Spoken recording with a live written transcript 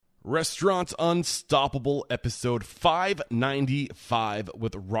Restaurant Unstoppable, episode 595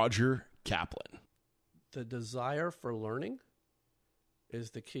 with Roger Kaplan. The desire for learning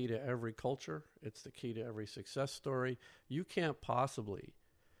is the key to every culture. It's the key to every success story. You can't possibly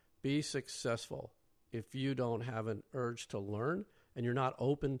be successful if you don't have an urge to learn and you're not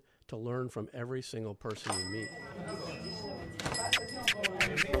open to learn from every single person you meet.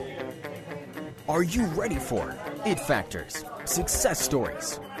 Are you ready for it factors, success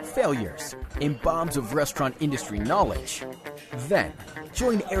stories, failures, and bombs of restaurant industry knowledge? Then,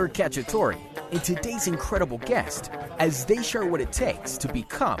 join Eric Cacciatore and today's incredible guest as they share what it takes to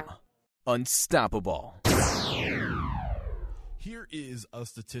become unstoppable. Here is a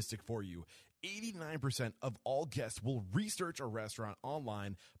statistic for you. 89% of all guests will research a restaurant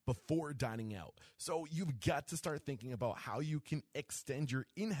online before dining out. So you've got to start thinking about how you can extend your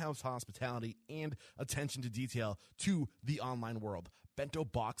in-house hospitality and attention to detail to the online world. Bento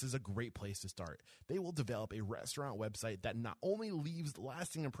Box is a great place to start. They will develop a restaurant website that not only leaves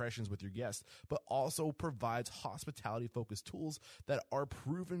lasting impressions with your guests, but also provides hospitality-focused tools that are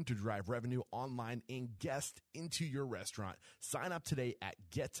proven to drive revenue online and guests into your restaurant. Sign up today at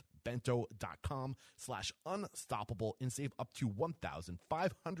getbento.com/unstoppable and save up to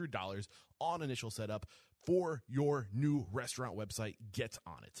 $1,500 on initial setup for your new restaurant website. Get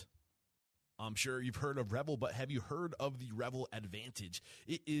on it. I'm sure you've heard of Revel, but have you heard of the Revel Advantage?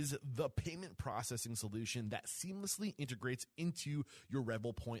 It is the payment processing solution that seamlessly integrates into your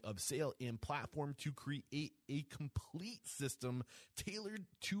Revel point of sale and platform to create a complete system tailored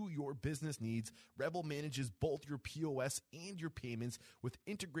to your business needs. Revel manages both your POS and your payments with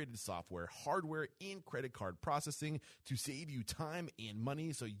integrated software, hardware, and credit card processing to save you time and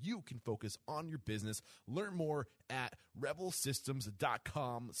money so you can focus on your business. Learn more at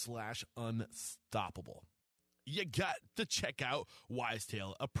revelsystems.com/unstoppable. You got to check out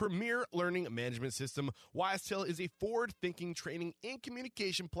Wisetail, a premier learning management system. Wisetail is a forward-thinking training and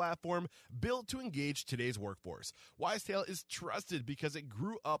communication platform built to engage today's workforce. Wisetail is trusted because it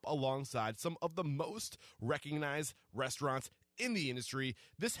grew up alongside some of the most recognized restaurants in the industry.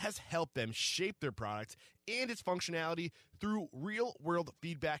 This has helped them shape their product and its functionality through real-world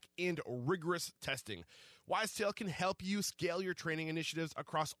feedback and rigorous testing. Wisetail can help you scale your training initiatives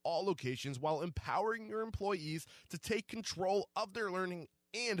across all locations while empowering your employees to take control of their learning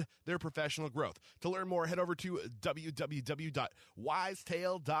and their professional growth. To learn more, head over to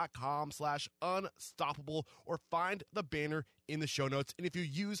www.wisetail.com/unstoppable or find the banner in the show notes. And if you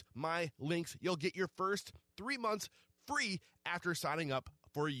use my links, you'll get your first 3 months free after signing up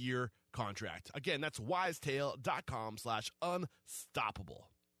for a year contract. Again, that's wisetail.com/unstoppable.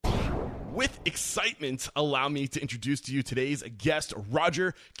 With excitement, allow me to introduce to you today's guest,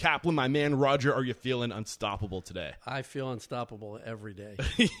 Roger Kaplan. My man, Roger, are you feeling unstoppable today? I feel unstoppable every day.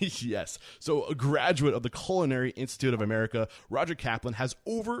 Yes. So a graduate of the Culinary Institute of America, Roger Kaplan has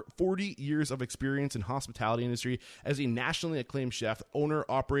over 40 years of experience in hospitality industry as a nationally acclaimed chef, owner,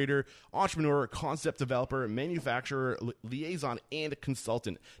 operator, entrepreneur, concept developer, manufacturer, liaison, and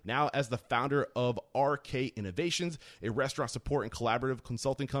consultant. Now as the founder of RK Innovations, a restaurant support and collaborative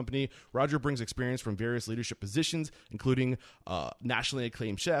consulting company, Roger brings experience from various leadership positions, including nationally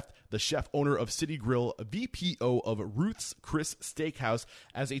acclaimed chef, the chef owner of City Grill, VPO of Ruth's Chris Steakhouse,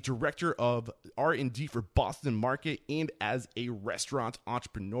 as a director of R&D for Boston Market, and as a restaurant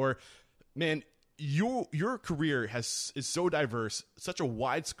entrepreneur. Man, your career is so diverse, such a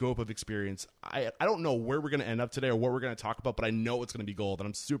wide scope of experience. I don't know where we're going to end up today or what we're going to talk about, but I know it's going to be gold, and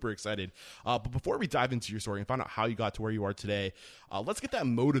I'm super excited. But before we dive into your story and find out how you got to where you are today, let's get that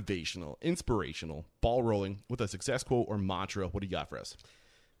motivational, inspirational ball rolling with a success quote or mantra. What do you got for us?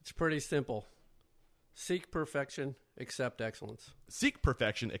 It's pretty simple. Seek perfection, accept excellence. Seek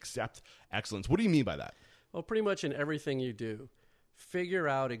perfection, accept excellence. What do you mean by that? Well, pretty much in everything you do. Figure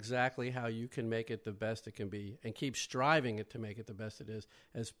out exactly how you can make it the best it can be and keep striving it to make it the best it is,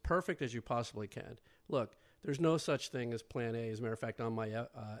 as perfect as you possibly can. Look, there's no such thing as plan A. As a matter of fact, on my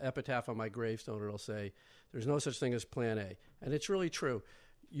epitaph on my gravestone, it'll say, there's no such thing as plan A. And it's really true.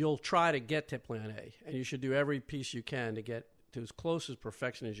 You'll try to get to plan A, and you should do every piece you can to get to as close as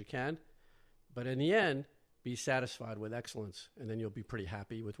perfection as you can. But in the end, be satisfied with excellence, and then you'll be pretty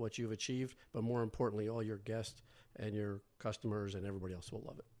happy with what you've achieved. But more importantly, all your guests and your customers and everybody else will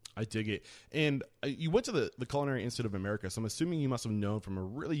love it. I dig it. And you went to the Culinary Institute of America, so I'm assuming you must have known from a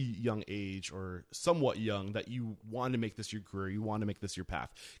really young age or somewhat young that you wanted to make this your career, you wanted to make this your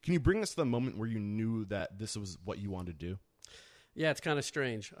path. Can you bring us to the moment where you knew that this was what you wanted to do? Yeah, it's kind of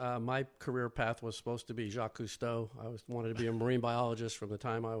strange. My career path was supposed to be Jacques Cousteau. Wanted to be a marine biologist from the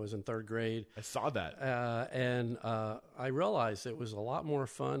time I was in third grade. I saw that. And I realized it was a lot more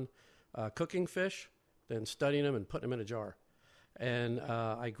fun cooking fish than studying them and putting them in a jar. And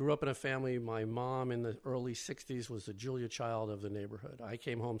I grew up in a family. My mom in the early 60s was the Julia Child of the neighborhood. I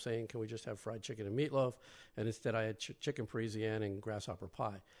came home saying, can we just have fried chicken and meatloaf? And instead I had chicken Parisienne and grasshopper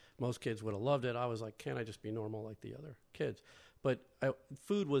pie. Most kids would have loved it. I was like, can't I just be normal like the other kids? But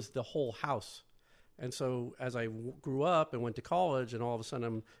food was the whole house. And so as I grew up and went to college, and all of a sudden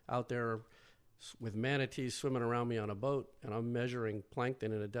I'm out there with manatees swimming around me on a boat, and I'm measuring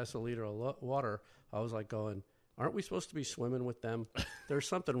plankton in a deciliter of water, I was like going, aren't we supposed to be swimming with them? There's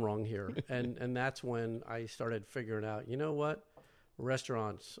something wrong here. And that's when I started figuring out, you know what?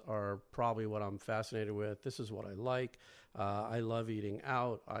 Restaurants are probably what I'm fascinated with. This is what I like. I love eating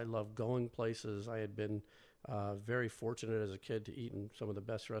out. I love going places. I had been very fortunate as a kid to eat in some of the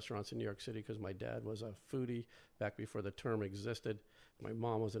best restaurants in New York City because my dad was a foodie back before the term existed. My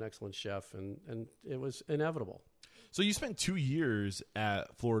mom was an excellent chef, and it was inevitable. So you spent 2 years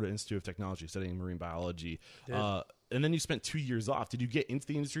at Florida Institute of Technology studying marine biology, and then you spent 2 years off. Did you get into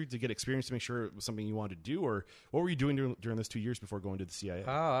the industry to get experience to make sure it was something you wanted to do, or what were you doing during those 2 years before going to the CIA?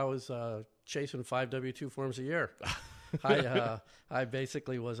 I was chasing 5 W-2 forms a year. I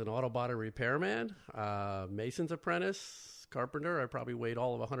basically was an auto body repairman, mason's apprentice, carpenter. I probably weighed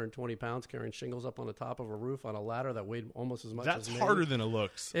all of 120 pounds carrying shingles up on the top of a roof on a ladder that weighed almost as much as me. That's harder than it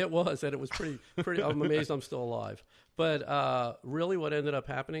looks. It was, and it was pretty. I'm amazed I'm still alive. But really what ended up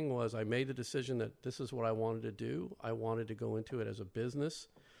happening was I made the decision that this is what I wanted to do. I wanted to go into it as a business.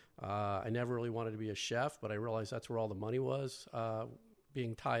 I never really wanted to be a chef, but I realized that's where all the money was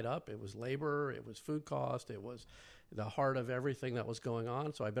being tied up. It was labor, it was food cost, it was the heart of everything that was going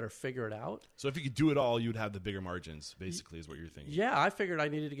on, so I better figure it out. So if you could do it all, you'd have the bigger margins, basically, is what you're thinking. Yeah, I figured I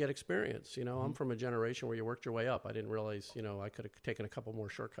needed to get experience. You know, I'm from a generation where you worked your way up. I didn't realize, you know, I could have taken a couple more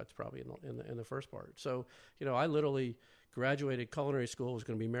shortcuts probably in the first part. So, you know, I literally graduated culinary school, was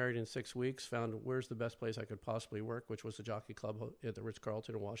going to be married in 6 weeks, found where's the best place I could possibly work, which was the Jockey Club at the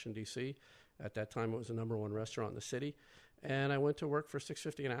Ritz-Carlton in Washington, D.C. At that time, it was the #1 restaurant in the city. And I went to work for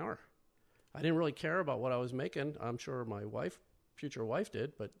 $6.50 an hour. I didn't really care about what I was making. I'm sure my future wife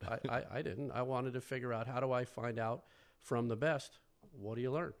did, but I didn't. I wanted to figure out, how do I find out from the best? What do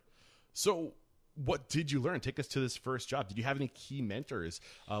you learn? So what did you learn? Take us to this first job. Did you have any key mentors?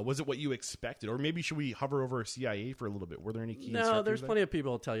 Was it what you expected? Or maybe should we hover over CIA for a little bit? Were there any key instructors? No, there's plenty of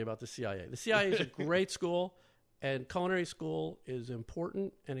people to tell you about the CIA. The CIA is a great school, and culinary school is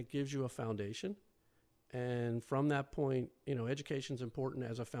important, and it gives you a foundation. And from that point, you know, education is important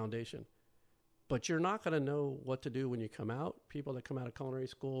as a foundation. But you're not going to know what to do when you come out. People that come out of culinary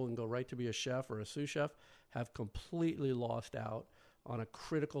school and go right to be a chef or a sous chef have completely lost out on a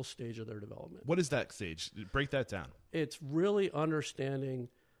critical stage of their development. What is that stage? Break that down. It's really understanding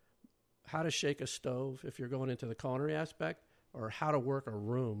how to shake a stove if you're going into the culinary aspect, or how to work a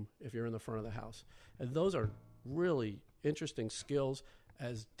room if you're in the front of the house. And those are really interesting skills,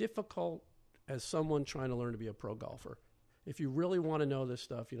 as difficult as someone trying to learn to be a pro golfer. If you really want to know this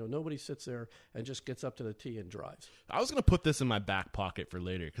stuff, you know, nobody sits there and just gets up to the tee and drives. I was going to put this in my back pocket for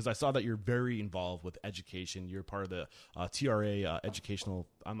later because I saw that you're very involved with education. You're part of the TRA educational,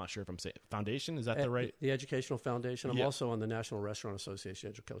 I'm not sure if I'm saying foundation. Is that the right? The Educational Foundation. I'm also on the National Restaurant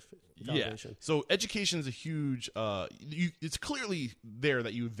Association Education Foundation. Yeah. So education is a huge, it's clearly there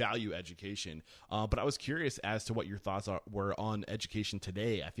that you value education. But I was curious as to what your thoughts were on education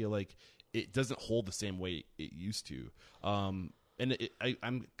today. I feel like it doesn't hold the same weight it used to. And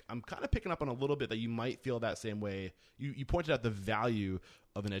I'm kind of picking up on a little bit that you might feel that same way. You pointed out the value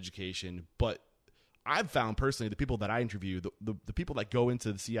of an education, but I've found personally the people that I interview, the people that go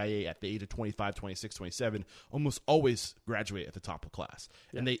into the CIA at the age of 25, 26, 27, almost always graduate at the top of class.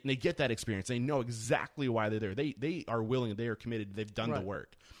 Yeah. And they get that experience. They know exactly why they're there. They are willing, they are committed, they've done the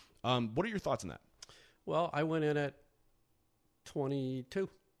work. What are your thoughts on that? Well, I went in at 22.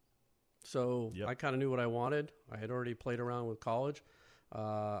 So I kind of knew what I wanted. I had already played around with college.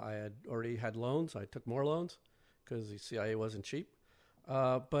 I had already had loans. I took more loans because the CIA wasn't cheap.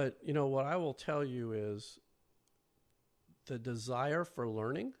 But, you know, what I will tell you is the desire for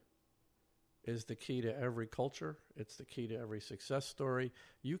learning is the key to every culture. It's the key to every success story.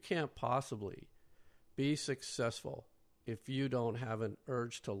 You can't possibly be successful if you don't have an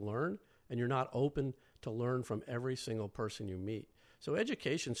urge to learn and you're not open to learn from every single person you meet. So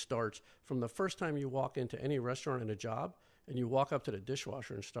education starts from the first time you walk into any restaurant and a job, and you walk up to the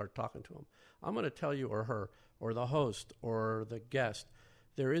dishwasher and start talking to them. I'm going to tell you, or her, or the host, or the guest,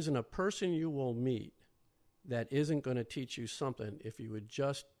 there isn't a person you will meet that isn't going to teach you something if you would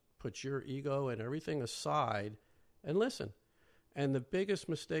just put your ego and everything aside and listen. And the biggest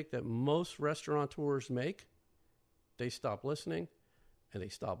mistake that most restaurateurs make, they stop listening and they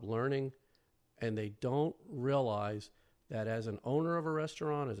stop learning, and they don't realize that as an owner of a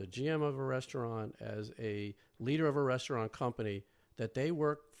restaurant, as a GM of a restaurant, as a leader of a restaurant company, that they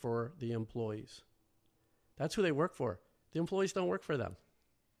work for the employees. That's who they work for. The employees don't work for them.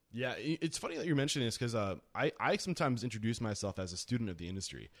 Yeah, it's funny that you're mentioning this because I sometimes introduce myself as a student of the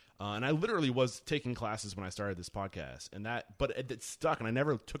industry, and I literally was taking classes when I started this podcast, but it stuck, and I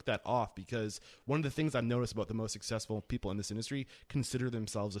never took that off because one of the things I've noticed about the most successful people in this industry consider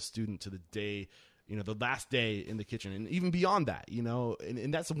themselves a student to the day, the last day in the kitchen, and even beyond that,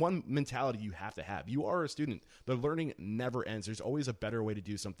 and that's one mentality you have to have. You are a student. The learning never ends. There's always a better way to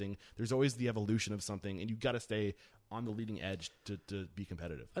do something. There's always the evolution of something, and you've got to stay on the leading edge to be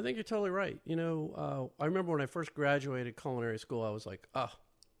competitive. I think you're totally right. I remember when I first graduated culinary school, I was like,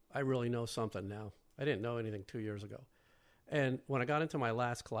 I really know something now. I didn't know anything 2 years ago. And when I got into my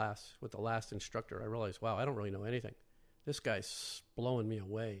last class with the last instructor, I realized, wow, I don't really know anything. This guy's blowing me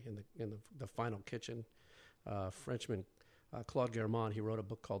away in the final kitchen. Frenchman Claude Guermont, he wrote a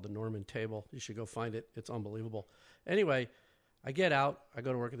book called The Norman Table. You should go find it. It's unbelievable. Anyway, I get out. I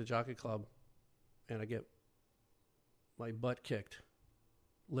go to work at the Jockey Club, and I get my butt kicked,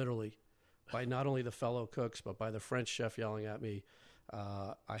 literally, by not only the fellow cooks, but by the French chef yelling at me.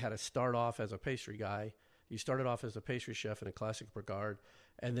 I had to start off as a pastry guy. You started off as a pastry chef in a classic Brigade,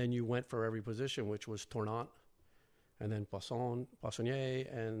 and then you went for every position, which was tournant, and then poissonnier,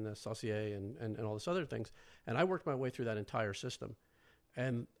 and saucier, and all this other things. And I worked my way through that entire system.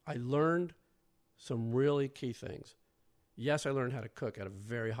 And I learned some really key things. Yes, I learned how to cook at a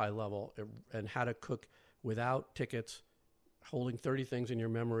very high level and how to cook without tickets, holding 30 things in your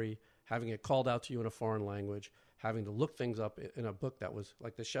memory, having it called out to you in a foreign language, having to look things up in a book that was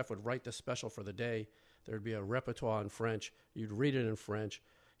like the chef would write the special for the day. There'd be a repertoire in French. You'd read it in French.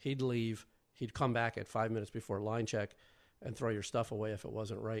 He'd leave. He'd come back at 5 minutes before line check and throw your stuff away if it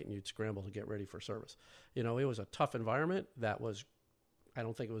wasn't right, and you'd scramble to get ready for service. It was a tough environment. I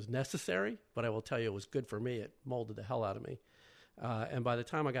don't think it was necessary, but I will tell you it was good for me. It molded the hell out of me. And by the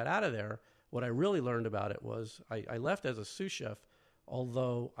time I got out of there, what I really learned about it was I left as a sous chef,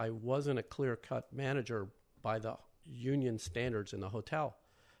 although I wasn't a clear-cut manager by the union standards in the hotel.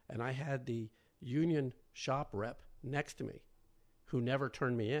 And I had the union shop rep next to me who never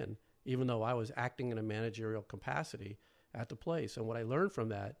turned me in, even though I was acting in a managerial capacity at the place. And what I learned from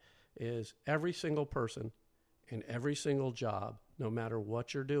that is every single person in every single job, no matter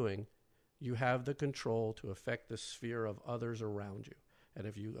what you're doing, you have the control to affect the sphere of others around you. And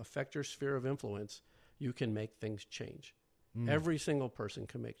if you affect your sphere of influence, you can make things change. Every single person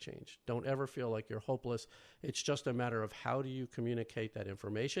can make change. Don't ever feel like you're hopeless. It's just a matter of how do you communicate that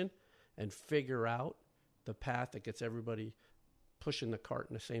information and figure out the path that gets everybody pushing the cart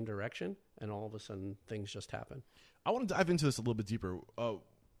in the same direction, and all of a sudden things just happen. I want to dive into this a little bit deeper. What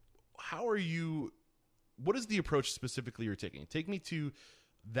is the approach specifically you're taking? Take me to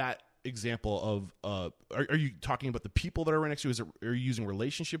that example of, are you talking about the people that are right next to you? Are you using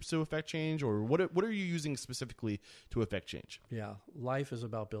relationships to affect change, or what are you using specifically to affect change? Yeah, life is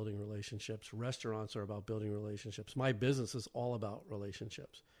about building relationships. Restaurants are about building relationships. My business is all about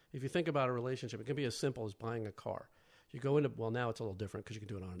relationships. If you think about a relationship, it can be as simple as buying a car. You go into, well, now it's a little different because you can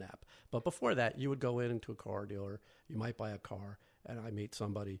do it on an app. But before that, you would go into a car dealer, you might buy a car, and I meet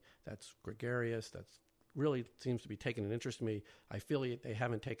somebody that's gregarious, that's really seems to be taking an interest in me. I feel they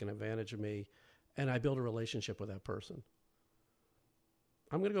haven't taken advantage of me, and I build a relationship with that person.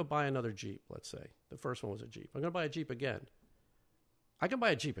 I'm going to go buy another Jeep, let's say. The first one was a Jeep. I'm going to buy a Jeep again. I can buy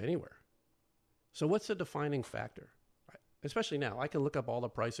a Jeep anywhere. So what's the defining factor? Especially now, I can look up all the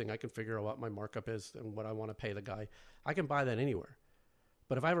pricing. I can figure out what my markup is and what I want to pay the guy. I can buy that anywhere.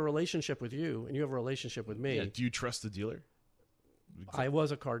 But if I have a relationship with you and you have a relationship with me... Yeah, do you trust the dealer? I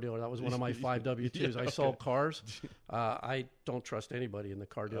was a car dealer. That was one of my 5 W-2s. I sold cars. I don't trust anybody in the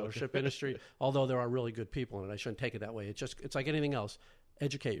car dealership industry, although there are really good people in it. I shouldn't take it that way. It's like anything else.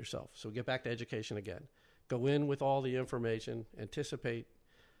 Educate yourself. So get back to education again. Go in with all the information. Anticipate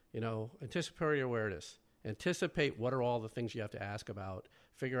anticipatory awareness. Anticipate what are all the things you have to ask about.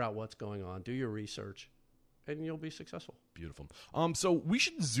 Figure out what's going on. Do your research. And you'll be successful. Beautiful. So we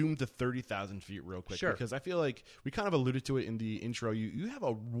should zoom to 30,000 feet real quick. Sure. Because I feel like we kind of alluded to it in the intro. You have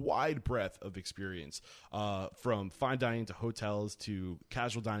a wide breadth of experience, from fine dining to hotels to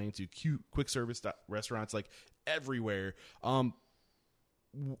casual dining to quick service restaurants, like everywhere.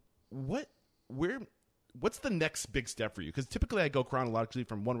 what's the next big step for you? Because typically I go chronologically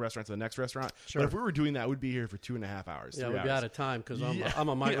from one restaurant to the next restaurant. Sure. But if we were doing that, we'd be here for 2.5 hours. Yeah, 3 we'd be hours. out of time because I'm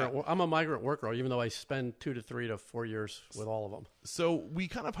a migrant. I'm a migrant worker, even though I spend 2 to 3 to 4 years with all of them. So we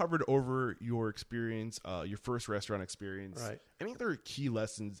kind of hovered over your experience, your first restaurant experience. Right. Any other key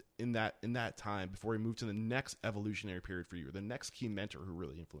lessons in that time before we move to the next evolutionary period for you, or the next key mentor who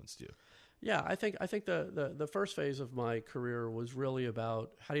really influenced you? Yeah, I think the first phase of my career was really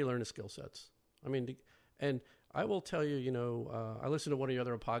about how do you learn the skill sets. I mean, and I will tell you, I listened to one of your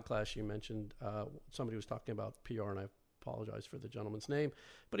other podcasts you mentioned. Somebody was talking about PR, and I apologize for the gentleman's name,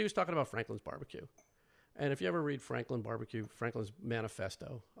 but he was talking about Franklin's Barbecue. And if you ever read Franklin's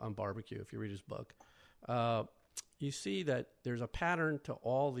manifesto on barbecue, if you read his book, you see that there's a pattern to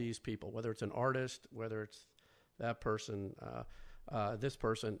all these people, whether it's an artist, whether it's that person, this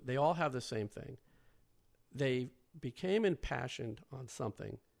person, they all have the same thing. They became impassioned on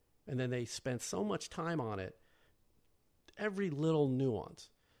something, and then they spent so much time on it, every little nuance.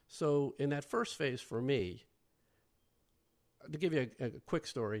 So in that first phase for me, to give you a quick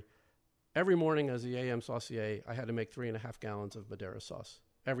story, every morning as the AM saucier, I had to make 3.5 gallons of Madeira sauce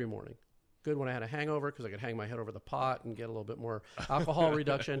every morning. Good when I had a hangover because I could hang my head over the pot and get a little bit more alcohol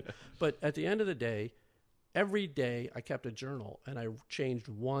reduction. But at the end of the day, every day I kept a journal and I changed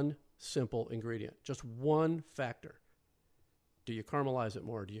one simple ingredient, just one factor. Do you caramelize it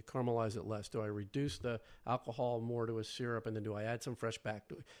more? Do you caramelize it less? Do I reduce the alcohol more to a syrup, and then do I add some fresh back?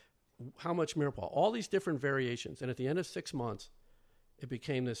 How much mirepoix? All these different variations. And at the end of 6 months, it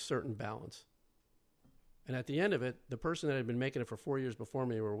became this certain balance. And at the end of it, the person that had been making it for 4 years before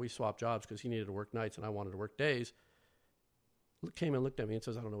me, where we swapped jobs because he needed to work nights and I wanted to work days, came and looked at me and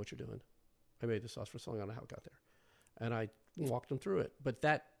says, I don't know what you're doing. I made the sauce for so long, I don't know how it got there. And I walked him through it. But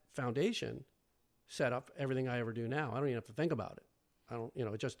that foundation set up everything I ever do now. I don't even have to think about it. I don't,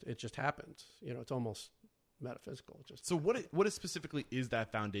 it just happens. It's almost metaphysical. So what specifically is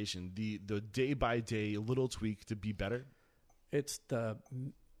that foundation? The day by day little tweak to be better? It's the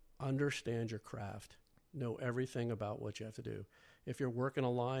understand your craft, know everything about what you have to do. If you're working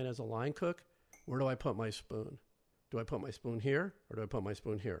a line as a line cook, where do I put my spoon? Do I put my spoon here or do I put my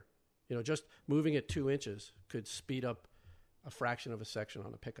spoon here? Just moving it 2 inches could speed up a fraction of a section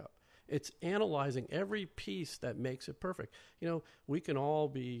on a pickup. It's analyzing every piece that makes it perfect. We can all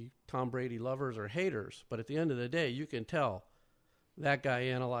be Tom Brady lovers or haters, but at the end of the day, you can tell that guy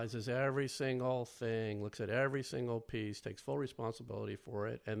analyzes every single thing, looks at every single piece, takes full responsibility for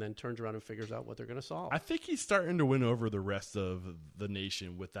it, and then turns around and figures out what they're going to solve. I think he's starting to win over the rest of the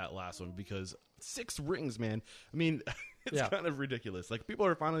nation with that last one, because 6 rings, man. I mean, it's kind of ridiculous. Like, people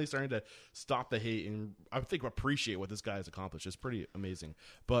are finally starting to stop the hate and I think appreciate what this guy has accomplished. It's pretty amazing.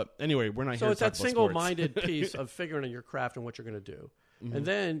 But anyway, we're not here to talk about sports. So it's that single-minded piece of figuring out your craft and what you're going to do. Mm-hmm. And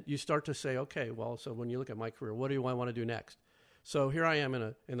then you start to say, okay, well, so when you look at my career, what do I want to do next? So here I am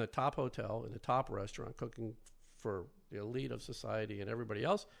in the top hotel, in the top restaurant, cooking for the elite of society and everybody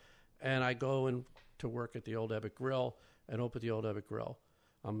else. And I go in to work at the Old Ebbitt Grill and open the Old Ebbitt Grill.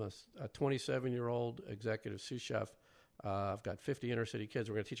 I'm a 27-year-old executive sous chef. I've got 50 inner-city kids.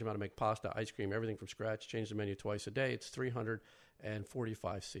 We're going to teach them how to make pasta, ice cream, everything from scratch, change the menu twice a day. It's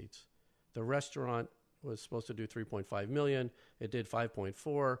 345 seats. The restaurant was supposed to do $3.5 million. It did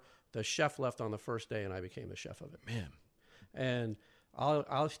 $5.4. The chef left on the first day, and I became the chef of it. Man. And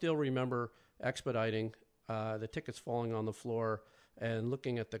I'll still remember expediting, the tickets falling on the floor and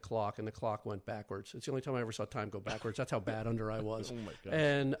looking at the clock, and the clock went backwards. It's the only time I ever saw time go backwards. That's how bad under I was. Oh, my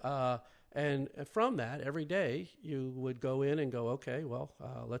gosh. And from that, every day you would go in and go, okay, well,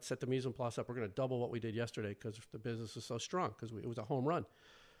 let's set the mise en place up. We're going to double what we did yesterday because the business is so strong, because it was a home run.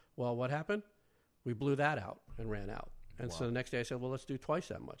 Well, what happened? We blew that out and ran out. And so the next day I said, well, let's do twice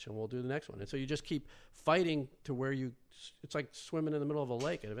that much, and we'll do the next one. And so you just keep fighting to where it's like swimming in the middle of a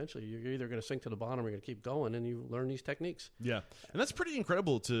lake, and eventually you're either going to sink to the bottom or you're going to keep going, and you learn these techniques. Yeah. And that's pretty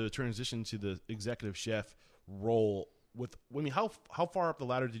incredible to transition to the executive chef role. How far up the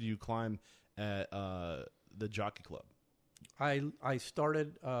ladder did you climb at the Jockey Club? I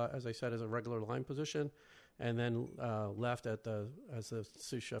started, as I said, as a regular line position, and then left as the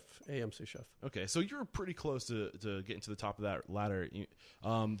sous chef, AM sous chef. Okay, so you were pretty close to getting to the top of that ladder,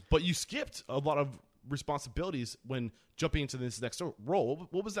 but you skipped a lot of responsibilities when jumping into this next role.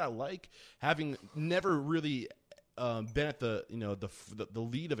 What was that like, having never really been at the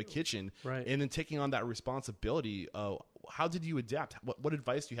lead of a kitchen, right, and then taking on that responsibility? How did you adapt? What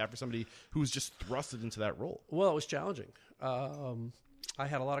advice do you have for somebody who's just thrusted into that role? Well, it was challenging. I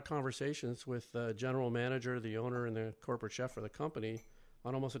had a lot of conversations with the general manager, the owner, and the corporate chef for the company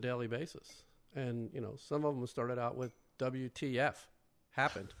on almost a daily basis. And, some of them started out with WTF,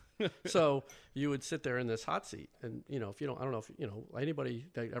 happened. So you would sit there in this hot seat, and if you don't, I don't know if anybody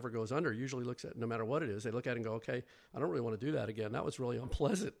that ever goes under usually looks at, no matter what it is, they look at it and go, okay, I don't really want to do that again. That was really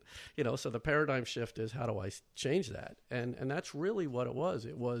unpleasant, So the paradigm shift is, how do I change that? And that's really what it was.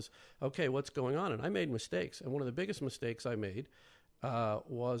 It was, okay, what's going on? And I made mistakes, and one of the biggest mistakes I made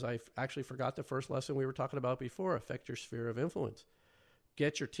was I actually forgot the first lesson we were talking about before: affect your sphere of influence.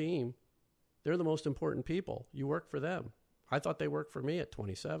 Get your team. They're the most important people. You work for them. I thought they worked for me at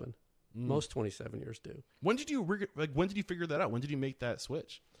 27. Most 27-years do. When did you figure that out? When did you make that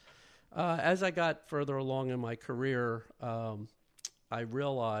switch? As I got further along in my career, I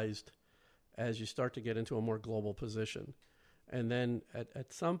realized, as you start to get into a more global position, and then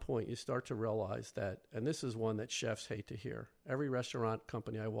at some point you start to realize that, and this is one that chefs hate to hear. Every restaurant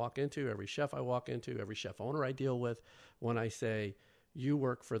company I walk into, every chef I walk into, every chef owner I deal with, when I say, you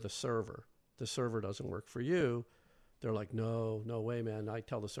work for the server doesn't work for you, they're like, no way, man. I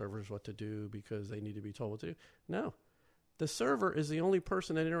tell the servers what to do because they need to be told what to do. No. The server is the only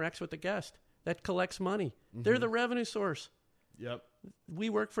person that interacts with the guest, that collects money. Mm-hmm. They're the revenue source. Yep. We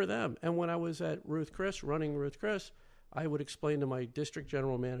work for them. And when I was at Ruth Chris, running Ruth Chris, I would explain to my district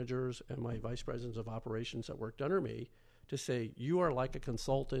general managers and my vice presidents of operations that worked under me to say, you are like a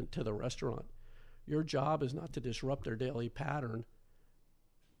consultant to the restaurant. Your job is not to disrupt their daily pattern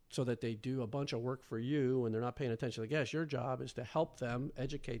so that they do a bunch of work for you and they're not paying attention to the guests. Your job is to help them,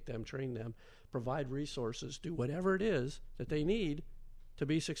 educate them, train them, provide resources, do whatever it is that they need to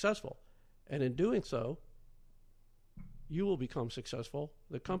be successful. And in doing so, you will become successful,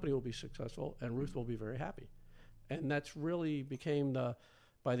 the company will be successful, and Ruth will be very happy. And that's really became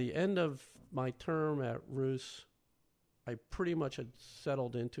by the end of my term at Ruth, I pretty much had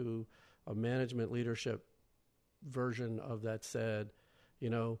settled into a management leadership version of that said,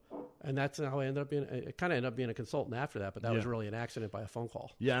 and that's how I ended up being. It kind of ended up being a consultant after that, but that was really an accident by a phone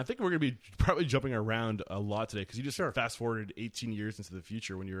call. Yeah, I think we're going to be probably jumping around a lot today because you just fast forwarded 18 years into the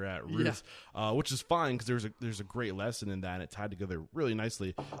future when you were at Ruth, which is fine because there's a great lesson in that, and it tied together really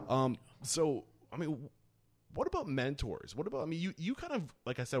nicely. So, I mean, what about mentors? What about, you kind of,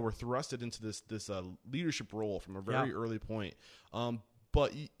 like I said, were thrusted into this leadership role from a very early point.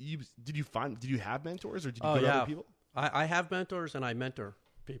 But did you have mentors, or did you go to other people? I have mentors and I mentor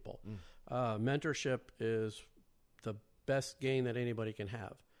people. Mentorship is the best gain that anybody can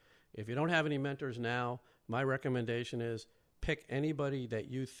have. If you don't have any mentors now, my recommendation is pick anybody that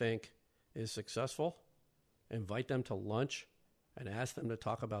you think is successful, invite them to lunch, and ask them to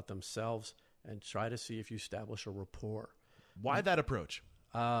talk about themselves and try to see if you establish a rapport. Why that approach?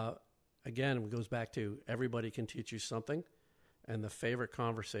 Again, it goes back to everybody can teach you something, and the favorite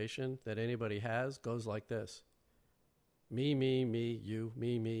conversation that anybody has goes like this. Me, you, me, you,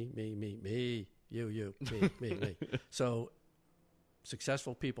 me. So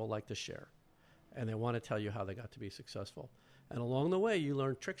successful people like to share, and they want to tell you how they got to be successful. And along the way, you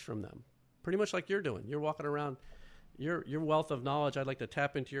learn tricks from them, pretty much like you're doing. You're walking around, your wealth of knowledge, I'd like to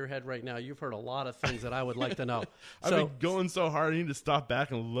tap into your head right now. You've heard a lot of things that I would like to know. I've been going so hard, I need to stop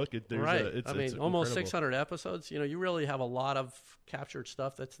back and look at there's right. It's almost incredible. 600 episodes. You really have a lot of captured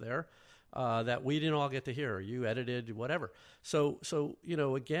stuff that's there. That we didn't all get to hear. You edited, whatever. So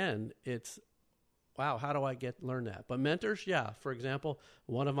again, it's, wow, how do I learn that? But mentors, for example,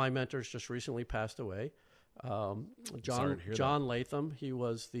 one of my mentors just recently passed away. John Latham. He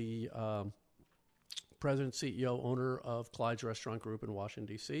was the president, CEO, owner of Clyde's Restaurant Group in Washington,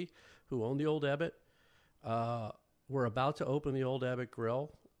 D.C., who owned the Old Ebbitt. We're about to open the Old Ebbitt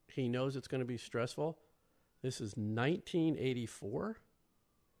Grill. He knows it's going to be stressful. This is 1984.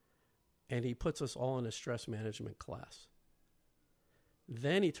 And he puts us all in a stress management class.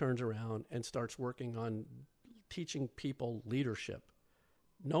 Then he turns around and starts working on teaching people leadership.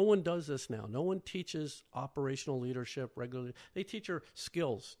 No one does this now. No one teaches operational leadership regularly. They teach your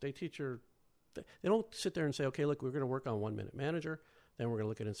skills. They don't sit there and say, okay, look, we're going to work on 1 Minute Manager. Then we're going to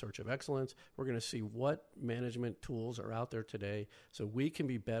look at In Search of Excellence. We're going to see what management tools are out there today so we can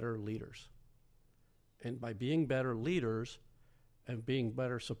be better leaders. And by being better leaders and being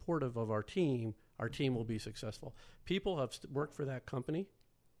better supportive of our team will be successful. People have worked for that company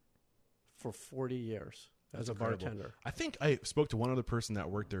for 40 years as a bartender. I think I spoke to one other person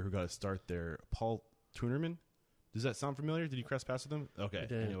that worked there who got a start there, Paul Tunerman. Does that sound familiar? Did you cross paths with him? Okay,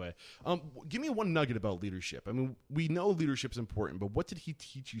 anyway. Give me one nugget about leadership. I mean, we know leadership's important, but what did he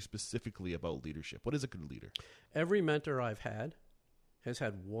teach you specifically about leadership? What is a good leader? Every mentor I've had has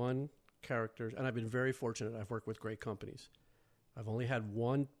had one character, and I've been very fortunate. I've worked with great companies. I've only had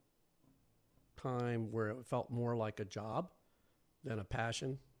one time where it felt more like a job than a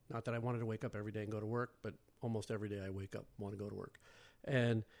passion. Not that I wanted to wake up every day and go to work, but almost every day I wake up, want to go to work.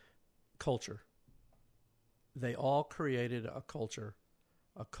 And culture. They all created a culture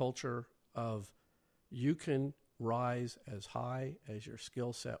of you can rise as high as your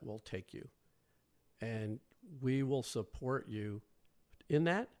skill set will take you. And we will support you in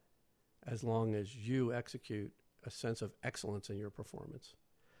that as long as you execute a sense of excellence in your performance.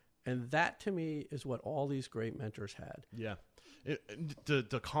 And that, to me, is what all these great mentors had. Yeah.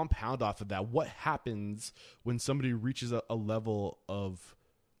 To compound off of that, what happens when somebody reaches a level of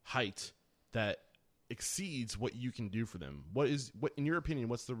height that exceeds what you can do for them? What, in your opinion,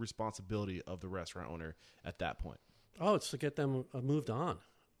 what's the responsibility of the restaurant owner at that point? Oh, it's to get them moved on.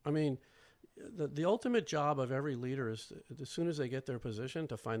 I mean, the ultimate job of every leader is, as soon as they get their position,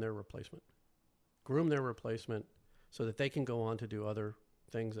 to find their replacement, groom their replacement so that they can go on to do other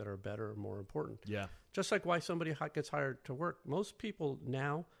things that are better and more important. Yeah. Just like why somebody gets hired to work. Most people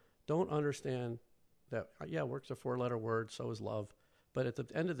now don't understand that, yeah, work's a 4-letter word, so is love. But at the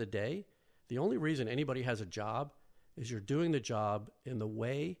end of the day, the only reason anybody has a job is you're doing the job in the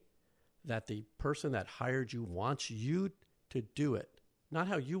way that the person that hired you wants you to do it, not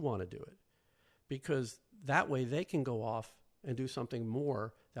how you want to do it. Because that way they can go off and do something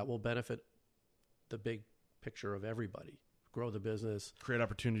more that will benefit the big picture of everybody. Grow the business, create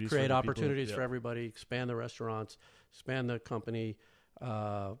opportunities for everybody, expand the restaurants, expand the company,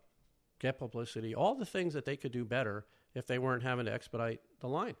 get publicity, all the things that they could do better if they weren't having to expedite the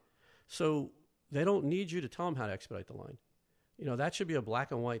line. So they don't need you to tell them how to expedite the line. You know, that should be a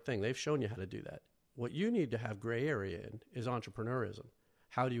black and white thing. They've shown you how to do that. What you need to have gray area in is entrepreneurism.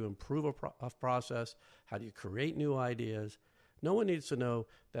 How do you improve a process? How do you create new ideas? No one needs to know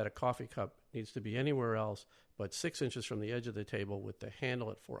that a coffee cup needs to be anywhere else but 6 inches from the edge of the table with the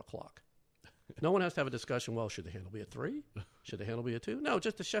handle at 4 o'clock. No one has to have a discussion, well, should the handle be at 3? Should the handle be at 2? No,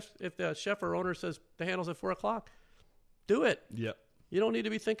 just the chef. If the chef or owner says the handle's at 4 o'clock, do it. Yep. You don't need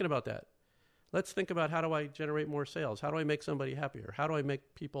to be thinking about that. Let's think about, how do I generate more sales? How do I make somebody happier? How do I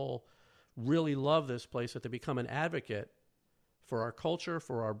make people really love this place, that they become an advocate for our culture,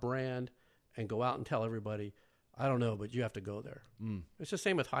 for our brand, and go out and tell everybody, I don't know, but you have to go there. It's the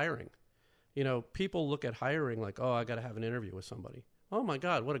same with hiring. You know, people look at hiring like, oh, I got to have an interview with somebody. Oh, my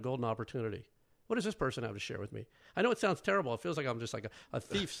God, what a golden opportunity. What does this person have to share with me? I know it sounds terrible. It feels like I'm just like a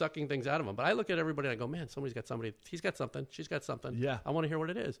thief sucking things out of them. But I look at everybody and I go, man, somebody's got somebody. He's got something. She's got something. Yeah. I want to hear what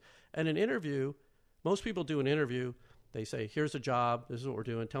it is. And an interview, most people do an interview. They say, here's a job. This is what we're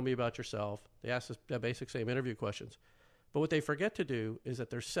doing. Tell me about yourself. They ask the basic same interview questions. But what they forget to do is that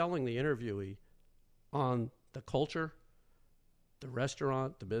they're selling the interviewee on the culture, the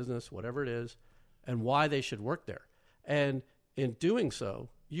restaurant, the business, whatever it is, and why they should work there. And in doing so,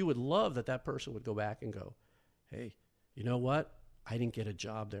 you would love that person would go back and go, hey, you know what? I didn't get a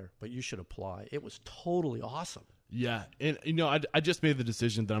job there, but you should apply. It was totally awesome. Yeah. And, you know, I just made the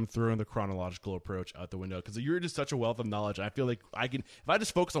decision that I'm throwing the chronological approach out the window because you're just such a wealth of knowledge. I feel like if I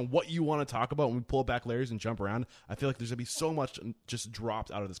just focus on what you want to talk about when we pull back layers and jump around, I feel like there's going to be so much just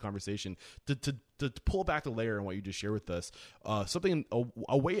dropped out of this conversation. To pull back the layer on what you just shared with us,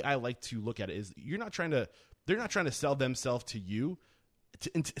 a way I like to look at it is they're not trying to sell themselves to you.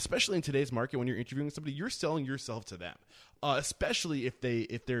 Especially in today's market, when you're interviewing somebody, you're selling yourself to them. Especially if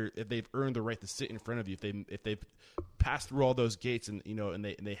they've earned the right to sit in front of you, if they've passed through all those gates, and you know, and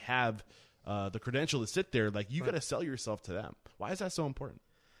they have the credential to sit there. Like, you got to sell yourself to them. Why is that so important?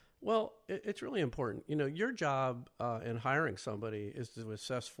 Well, it's really important. You know, your job in hiring somebody is to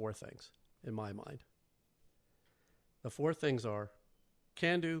assess 4 things, in my mind. The 4 things are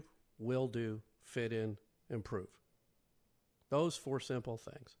can do, will do, fit in, improve. Those 4 simple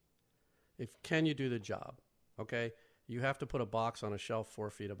things. Can you do the job? Okay, you have to put a box on a shelf 4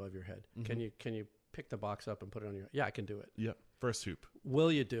 feet above your head. Mm-hmm. Can you pick the box up and put it on your? Yeah, I can do it. Yep. First hoop.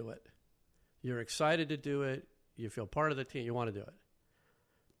 Will you do it? You're excited to do it. You feel part of the team. You want to do it.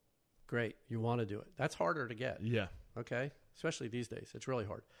 Great. You want to do it. That's harder to get. Yeah. Okay. Especially these days, it's really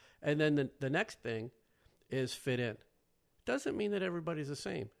hard. And then the next thing is fit in. Doesn't mean that everybody's the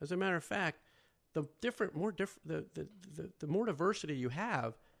same. As a matter of fact, the more diversity you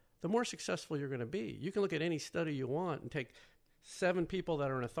have, the more successful you're going to be. You can look at any study you want and take 7 people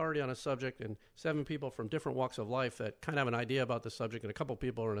that are an authority on a subject and 7 people from different walks of life that kind of have an idea about the subject, and a couple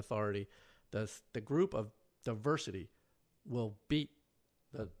people are an authority. The group of diversity will beat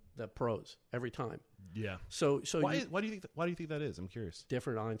the pros every time. Yeah. So why do you think that is? I'm curious.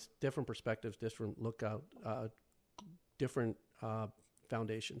 Different perspectives, different lookout, different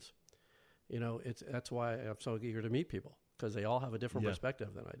foundations. You know, that's why I'm so eager to meet people, because they all have a different perspective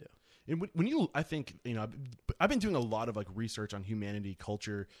than I do. And when you, I think, I've been doing a lot of like research on humanity,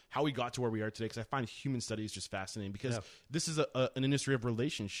 culture, how we got to where we are today, because I find human studies just fascinating, because this is an industry of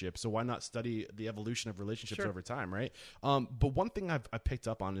relationships. So why not study the evolution of relationships over time, right? But one thing I've picked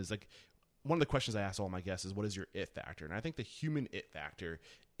up on is like, one of the questions I ask all my guests is, what is your it factor? And I think the human it factor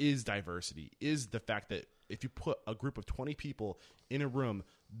is diversity, is the fact that if you put a group of 20 people in a room,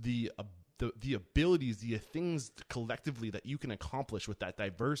 the abilities, the things collectively that you can accomplish with that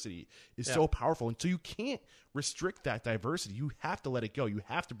diversity is so powerful. And so you can't restrict that diversity. You have to let it go. You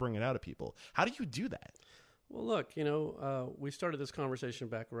have to bring it out of people. How do you do that? Well, look, we started this conversation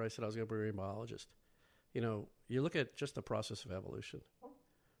back where I said I was going to be a marine biologist. You look at just the process of evolution.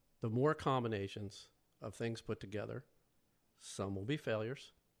 The more combinations of things put together, some will be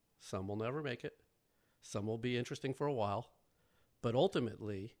failures, some will never make it, some will be interesting for a while, but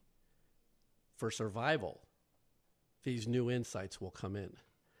ultimately, for survival, these new insights will come in.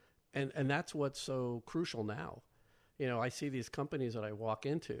 And that's what's so crucial now. I see these companies that I walk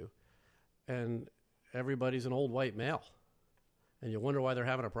into, and everybody's an old white male, and you wonder why they're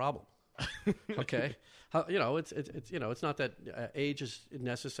having a problem. Okay, it's not that age is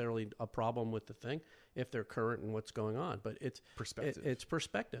necessarily a problem with the thing if they're current in what's going on, but it's perspective. It's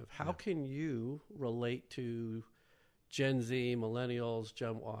perspective. How can you relate to Gen Z, millennials,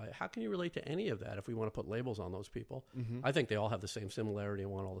 Gen Y? How can you relate to any of that if we want to put labels on those people? I think they all have the same similarity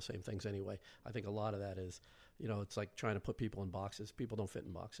and want all the same things anyway. I think a lot of that is, it's like trying to put people in boxes. People don't fit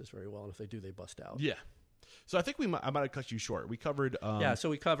in boxes very well, and if they do, they bust out. Yeah. So I think I might have cut you short. We covered... so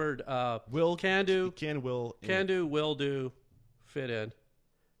we covered... will, can do, will do, fit in.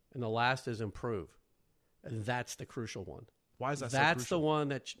 And the last is improve. And that's the crucial one. Why is that That's so crucial? the one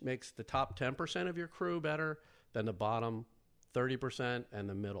that makes the top 10% of your crew better than the bottom 30% and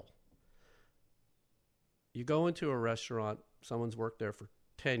the middle. You go into a restaurant, someone's worked there for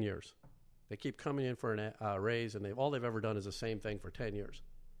 10 years. They keep coming in for a raise, and all they've ever done is the same thing for 10 years.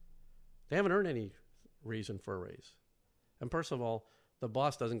 They haven't earned any reason for a raise. And first of all, the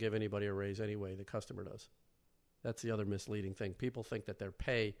boss doesn't give anybody a raise anyway, the customer does. That's the other misleading thing. People think that their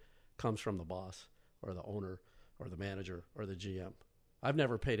pay comes from the boss or the owner or the manager or the GM. I've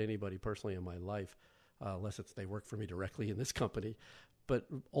never paid anybody personally in my life, unless they work for me directly in this company. But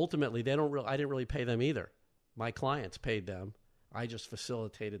ultimately, I didn't really pay them either. My clients paid them. I just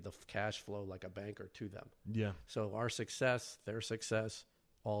facilitated the cash flow like a banker to them. Yeah. So our success, their success,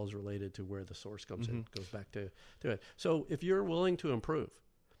 all is related to where the source comes in, goes back to it. So if you're willing to improve,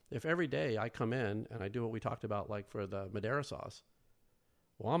 if every day I come in and I do what we talked about, like for the Madeira sauce,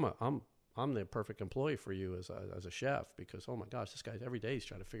 well, I'm the perfect employee for you as a chef, because, oh my gosh, this guy every day he's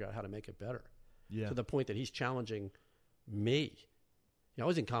trying to figure out how to make it better. Yeah. To the point that he's challenging me. I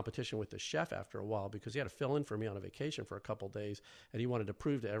was in competition with the chef after a while because he had to fill in for me on a vacation for a couple of days, and he wanted to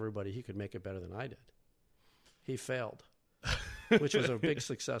prove to everybody he could make it better than I did. He failed. Which was a big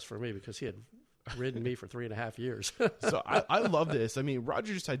success for me because he had ridden me for 3.5 years. So I love this. I mean,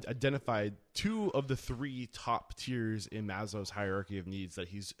 Roger just identified 2 of the 3 top tiers in Maslow's hierarchy of needs that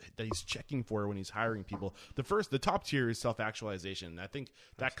he's checking for when he's hiring people. The top tier is self-actualization. I think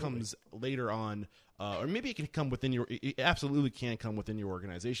that comes later on, or maybe it can come within it absolutely can come within your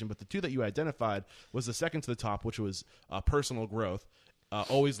organization. But the 2 that you identified was the second to the top, which was personal growth.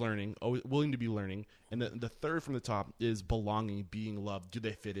 Always learning, always willing to be learning. And the third from the top is belonging, being loved. Do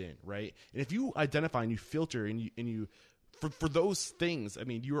they fit in, right? And if you identify and you filter and you for those things, I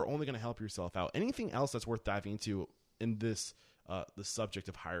mean, you are only going to help yourself out. Anything else that's worth diving into in this the subject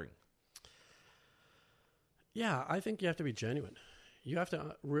of hiring? Yeah, I think you have to be genuine. You have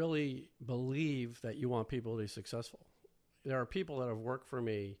to really believe that you want people to be successful. There are people that have worked for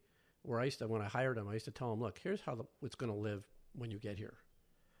me where when I hired them, I used to tell them, look, here's how it's going to live when you get here.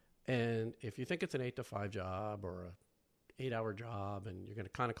 And if you think it's an 8 to 5 job or a 8-hour job, and you're going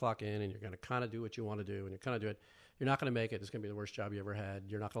to kind of clock in and you're going to kind of do what you want to do and you kind of do it, you're not going to make it. It's going to be the worst job you ever had.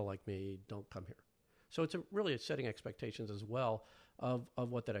 You're not going to like me. Don't come here. So it's really setting expectations as well of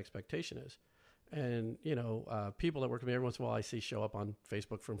what that expectation is. And, people that work with me, every once in a while I see show up on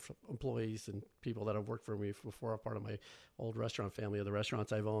Facebook from employees and people that have worked for me before, part of my old restaurant family of the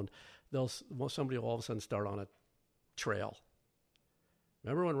restaurants I've owned. Somebody will all of a sudden start on a trail.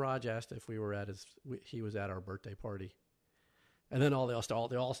 Remember when Raj asked if we were he was at our birthday party, and then they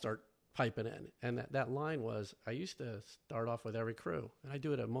all start piping in, and that line was, I used to start off with every crew, and I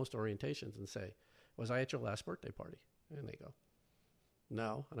do it at most orientations and say, was I at your last birthday party? And they go,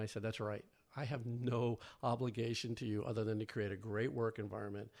 no, and I said, that's right. I have no obligation to you other than to create a great work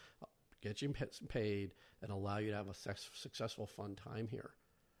environment, get you paid, and allow you to have a successful, fun time here.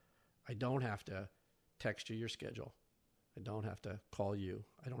 I don't have to text you your schedule. I don't have to call you.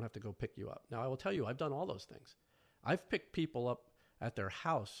 I don't have to go pick you up. Now, I will tell you, I've done all those things. I've picked people up at their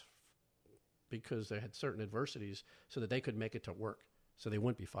house because they had certain adversities so that they could make it to work, so they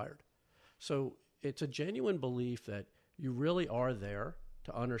wouldn't be fired. So it's a genuine belief that you really are there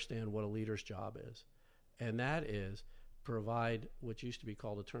to understand what a leader's job is. And that is provide what used to be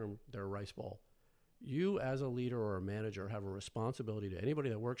called a term, their rice bowl. You as a leader or a manager have a responsibility to anybody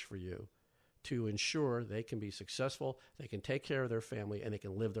that works for you to ensure they can be successful, they can take care of their family, and they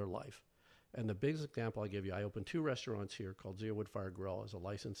can live their life. And the biggest example I give you, I opened 2 restaurants here called Zia Woodfire Grill as a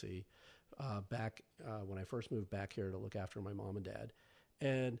licensee back when I first moved back here to look after my mom and dad.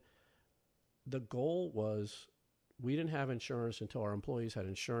 And the goal was we didn't have insurance until our employees had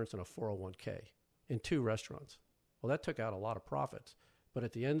insurance and a 401k in 2 restaurants. Well, that took out a lot of profits. But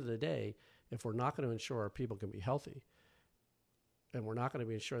at the end of the day, if we're not going to ensure our people can be healthy and we're not going to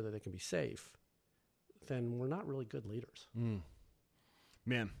be ensure that they can be safe, then we're not really good leaders.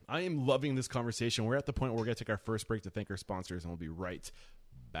 Man, I am loving this conversation. We're at the point where we're going to take our first break to thank our sponsors, and we'll be right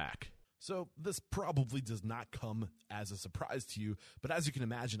back. So this probably does not come as a surprise to you, but as you can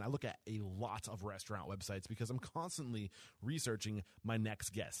imagine, I look at a lot of restaurant websites because I'm constantly researching my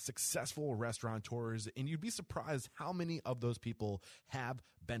next guest, successful restaurateurs, and you'd be surprised how many of those people have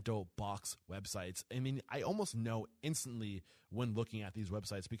bento box websites. I mean, I almost know instantly when looking at these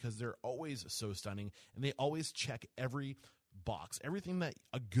websites because they're always so stunning, and they always check every box. Everything that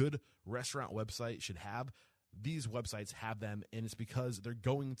a good restaurant website should have, these websites have them, and it's because they're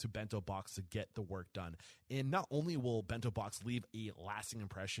going to Bento Box to get the work done. And not only will Bento Box leave a lasting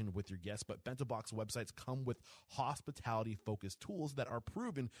impression with your guests, but Bento Box websites come with hospitality-focused tools that are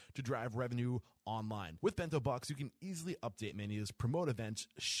proven to drive revenue online. With Bento Box, you can easily update menus, promote events,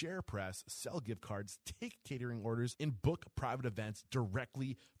 share press, sell gift cards, take catering orders, and book private events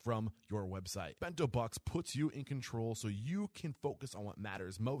directly from your website. Bento Box puts you in control so you can focus on what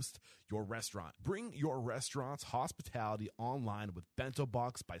matters most, your restaurant. Bring your restaurant's hospitality online with Bento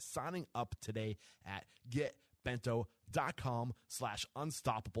Box by signing up today at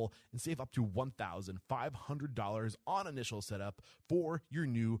getbento.com/unstoppable and save up to $1,500 on initial setup for your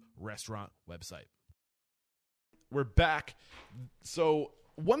new restaurant website. We're back. So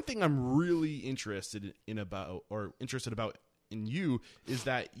one thing I'm really interested about in you is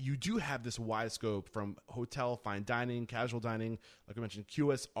that you do have this wide scope from hotel, fine dining, casual dining, like I mentioned,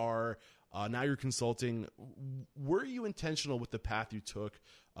 QSR. Now you're consulting. Were you intentional with the path you took?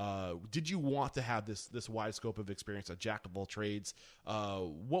 Did you want to have this wide scope of experience, a jack of all trades?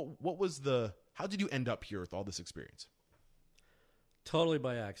 How did you end up here with all this experience? Totally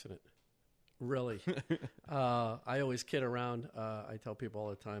by accident. Really. I always kid around. I tell people all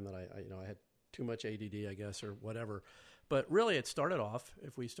the time that I had too much ADD, I guess, or whatever. But really, it started off,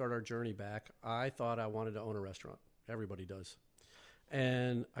 if we start our journey back, I thought I wanted to own a restaurant. Everybody does.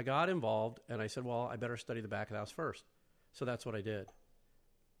 And I got involved, and I said, well, I better study the back of the house first. So that's what I did.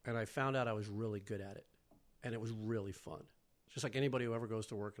 And I found out I was really good at it. And it was really fun. Just like anybody who ever goes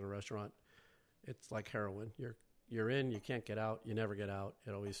to work in a restaurant, it's like heroin. You're in, you can't get out, you never get out.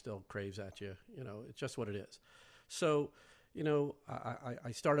 It always still craves at you. It's just what it is. So,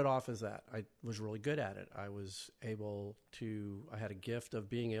 I started off as that. I was really good at it. I had a gift of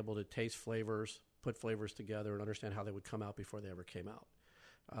being able to taste flavors, put flavors together, and understand how they would come out before they ever came out.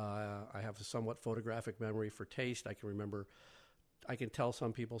 I have a somewhat photographic memory for taste. I can tell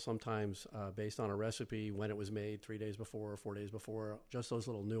some people sometimes based on a recipe when it was made 3 days before or 4 days before, just those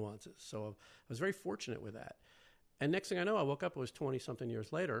little nuances. So I was very fortunate with that. And next thing I know, I woke up, it was 20-something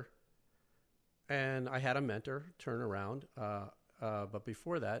years later, and I had a mentor turn around. But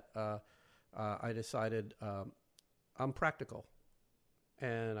before that, I decided I'm practical,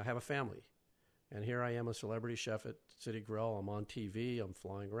 and I have a family. And here I am, a celebrity chef at City Grill. I'm on TV. I'm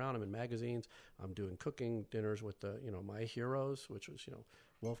flying around. I'm in magazines. I'm doing cooking dinners with my heroes, which was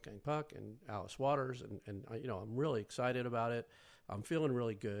Wolfgang Puck and Alice Waters, and I'm really excited about it. I'm feeling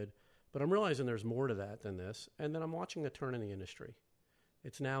really good, but I'm realizing there's more to that than this. And then I'm watching a turn in the industry.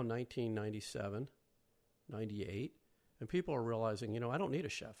 It's now 1997, 98, and people are realizing, I don't need a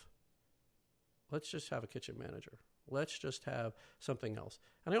chef. Let's just have a kitchen manager. Let's just have something else.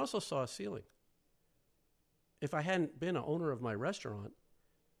 And I also saw a ceiling. If I hadn't been an owner of my restaurant,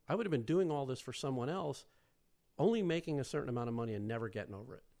 I would have been doing all this for someone else, only making a certain amount of money and never getting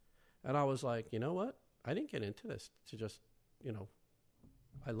over it. And I was like, you know what? I didn't get into this to just,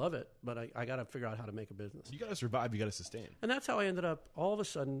 I love it, but I got to figure out how to make a business. You got to survive. You got to sustain. And that's how I ended up, all of a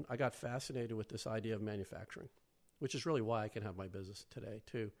sudden, I got fascinated with this idea of manufacturing, which is really why I can have my business today,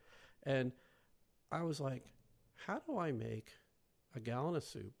 too. And I was like, how do I make a gallon of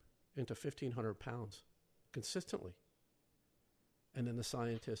soup into 1,500 pounds consistently? And then the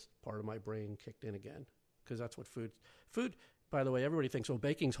scientist part of my brain kicked in again, because that's what food, by the way, everybody thinks, oh,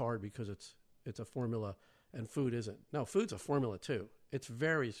 baking's hard because it's a formula and food isn't. No, food's a formula too. It's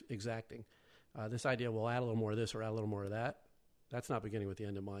very exacting. This idea, we'll add a little more of this or add a little more of that, that's not beginning with the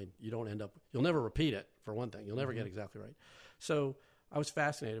end in mind. You'll never repeat it, for one thing. You'll never get exactly right. So I was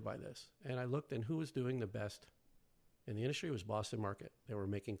fascinated by this, and I looked, and who was doing the best in the industry was Boston Market. They were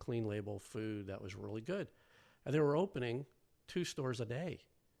making clean label food that was really good. And they were opening 2 stores a day.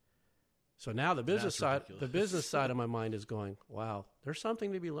 So now the business side of my mind is going, wow, there's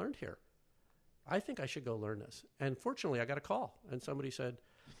something to be learned here. I think I should go learn this. And fortunately, I got a call, and somebody said,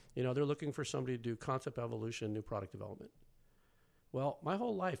 they're looking for somebody to do concept evolution, new product development. Well, my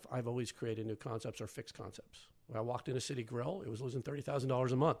whole life, I've always created new concepts or fixed concepts. When I walked into City Grill, it was losing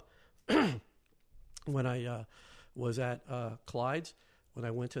 $30,000 a month. When I was at Clyde's, when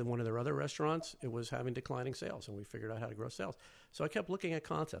I went to one of their other restaurants, it was having declining sales, and we figured out how to grow sales. So I kept looking at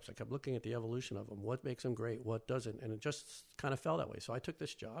concepts. I kept looking at the evolution of them. What makes them great? What doesn't? And it just kind of fell that way. So I took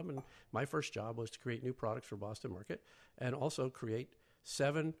this job, and my first job was to create new products for Boston Market and also create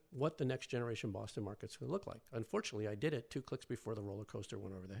 7 what the next generation Boston Market's going to look like. Unfortunately, I did it 2 clicks before the roller coaster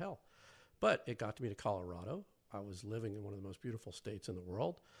went over the hill. But it got me to Colorado. I was living in one of the most beautiful states in the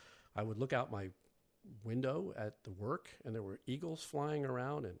world. I would look out my window at the work, and there were eagles flying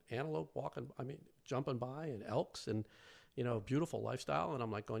around and antelope jumping by, and elks, and beautiful lifestyle. And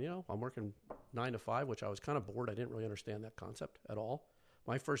I'm like going, I'm working 9 to 5, which I was kind of bored. I didn't really understand that concept at all.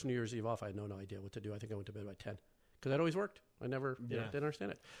 My first New Year's Eve off, I had no idea what to do. I think I went to bed by 10 because I'd always worked. I never didn't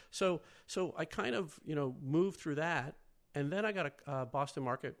understand it. So I kind of moved through that, and then I got a Boston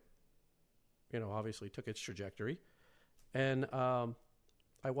Market. Obviously took its trajectory, and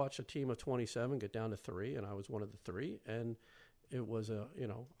I watched a team of 27 get down to 3, and I was one of the 3. And it was a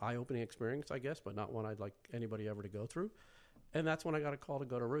eye-opening experience, I guess, but not one I'd like anybody ever to go through. And that's when I got a call to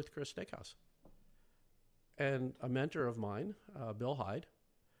go to Ruth Chris Steakhouse. And a mentor of mine, Bill Hyde,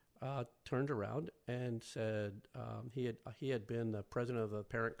 turned around and said he had been the president of the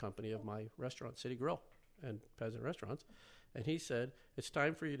parent company of my restaurant, City Grill and Peasant Restaurants. And he said, it's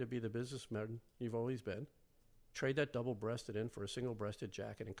time for you to be the businessman you've always been. Trade that double-breasted in for a single-breasted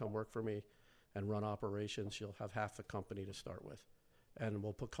jacket and come work for me and run operations. You'll have half the company to start with. And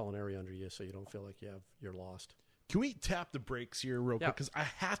we'll put culinary under you so you don't feel like you're lost. Can we tap the brakes here real quick? Because I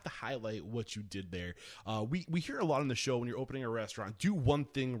have to highlight what you did there. We hear a lot on the show when you're opening a restaurant, do one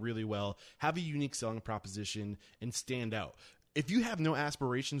thing really well, have a unique selling proposition, and stand out. If you have no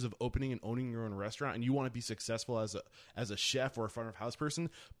aspirations of opening and owning your own restaurant and you want to be successful as a chef or a front of house person,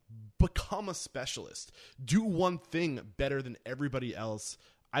 become a specialist. Do one thing better than everybody else,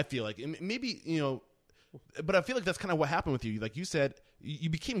 I feel like. And maybe, but I feel like that's kind of what happened with you. Like you said, you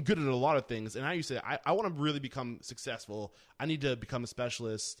became good at a lot of things, and now you say, I want to really become successful. I need to become a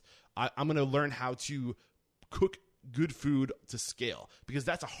specialist. I'm going to learn how to cook good food to scale, because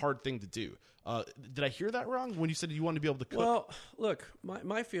that's a hard thing to do. Did I hear that wrong when you said you wanted to be able to cook? Well, look,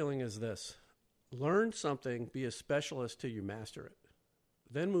 my feeling is this. Learn something, be a specialist till you master it.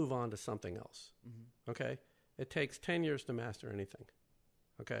 Then move on to something else. Mm-hmm. Okay? It takes 10 years to master anything.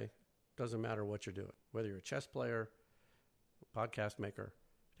 Okay? Doesn't matter what you're doing. Whether you're a chess player, podcast maker,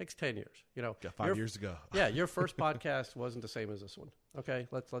 it takes 10 years. Got 5 years ago. Yeah, your first podcast wasn't the same as this one. Okay?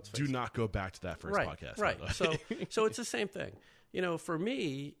 Let's face it. Do not go back to that first podcast. Right. So it's the same thing. For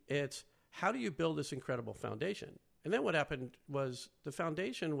me, it's how do you build this incredible foundation? And then what happened was the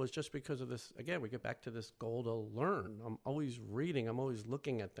foundation was just because of this. Again, we get back to this goal to learn. I'm always reading. I'm always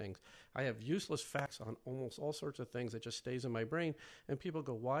looking at things. I have useless facts on almost all sorts of things that just stays in my brain. And people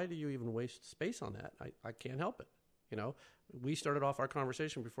go, why do you even waste space on that? I can't help it. We started off our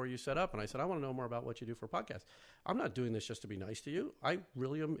conversation before you set up, and I said, I want to know more about what you do for podcasts. I'm not doing this just to be nice to you. I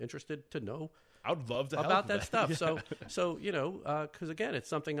really am interested to know I would love to about help that stuff. Yeah. So because again, it's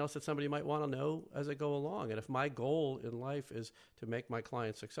something else that somebody might want to know as they go along. And if my goal in life is to make my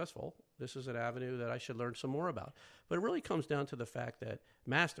clients successful, this is an avenue that I should learn some more about. But it really comes down to the fact that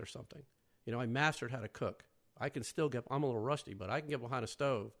master something. I mastered how to cook. I'm a little rusty, but I can get behind a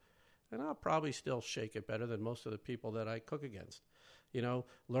stove, and I'll probably still shake it better than most of the people that I cook against.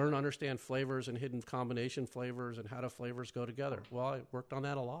 Learn, understand flavors and hidden combination flavors and how do flavors go together. Well, I worked on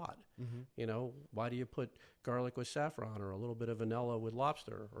that a lot. Mm-hmm. Why do you put garlic with saffron or a little bit of vanilla with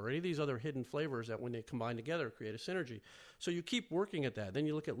lobster or any of these other hidden flavors that when they combine together create a synergy? So you keep working at that. Then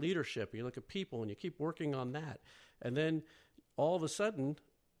you look at leadership, you look at people, and you keep working on that. And then all of a sudden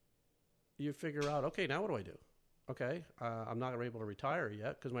you figure out, okay, now what do I do? Okay, I'm not able to retire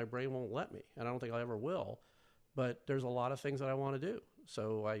yet because my brain won't let me, and I don't think I ever will. But there's a lot of things that I want to do.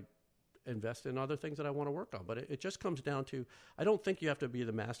 So I invest in other things that I want to work on. But it just comes down to, I don't think you have to be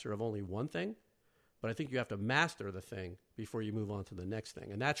the master of only one thing, but I think you have to master the thing before you move on to the next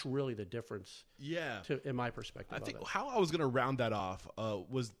thing. And that's really the difference, in my perspective. I think how I was going to round that off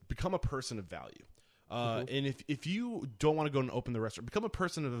was become a person of value. And if you don't want to go and open the restaurant, become a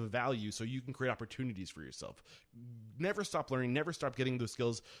person of value so you can create opportunities for yourself. Never stop learning, never stop getting those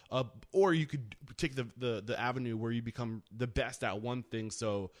skills. Or you could take the avenue where you become the best at one thing.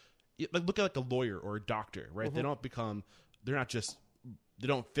 So look at like a lawyer or a doctor, right? They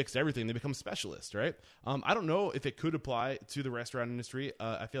don't fix everything. They become specialists, right? I don't know if it could apply to the restaurant industry.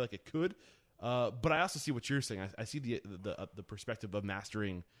 I feel like it could. But I also see what you're saying. I see the perspective of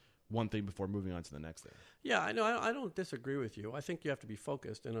mastering one thing before moving on to the next thing. Yeah, I know. I don't disagree with you. I think you have to be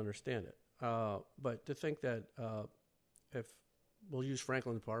focused and understand it. But to think that if we'll use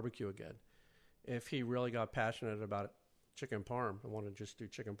Franklin's Barbecue again, if he really got passionate about chicken parm and wanted to just do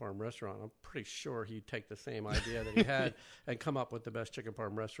chicken parm restaurant, I'm pretty sure he'd take the same idea that he had and come up with the best chicken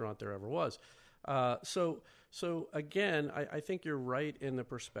parm restaurant there ever was. So again, I think you're right in the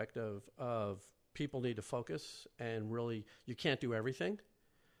perspective of people need to focus, and really you can't do everything.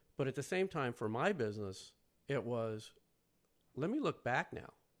 But at the same time, for my business, it was, let me look back now.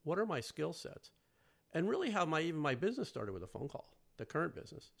 What are my skill sets? And really how even my business started with a phone call, the current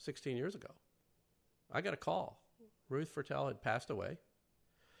business, 16 years ago. I got a call. Ruth Fertel had passed away.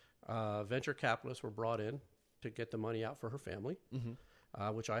 Venture capitalists were brought in to get the money out for her family,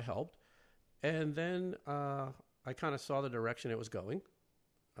 which I helped. And then I kind of saw the direction it was going.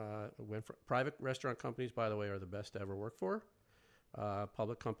 Went for private restaurant companies, by the way, are the best to ever work for.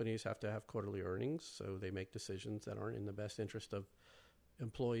 Public companies have to have quarterly earnings, so they make decisions that aren't in the best interest of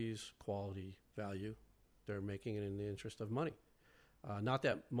employees, quality, value. They're making it in the interest of money. Not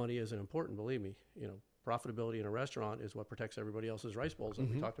that money isn't important, believe me. Profitability in a restaurant is what protects everybody else's rice bowls, as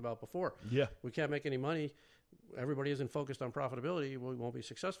we talked about before. Yeah. We can't make any money. Everybody isn't focused on profitability. We won't be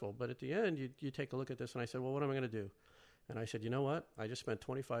successful. But at the end, you take a look at this, and I said, well, what am I going to do? And I said, you know what? I just spent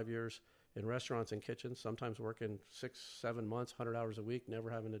 25 years in restaurants and kitchens, sometimes working 6-7 months, 100 hours a week, never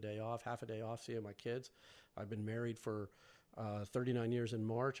having a day off, half a day off, seeing my kids. I've been married for 39 years in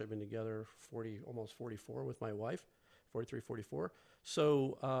March. I've been together almost 44 with my wife, 43, 44.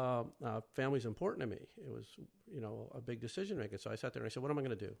 So family's important to me. It was, a big decision making. So I sat there and I said, what am I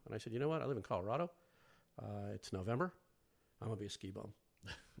going to do? And I said, you know what? I live in Colorado. It's November. I'm going to be a ski bum.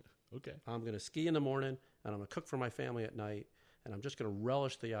 Okay. I'm going to ski in the morning, and I'm going to cook for my family at night, and I'm just going to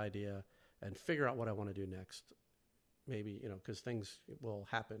relish the idea and figure out what I want to do next. Maybe, because things will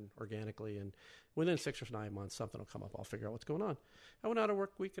happen organically, and within 6 or 9 months, something will come up. I'll figure out what's going on. I went out of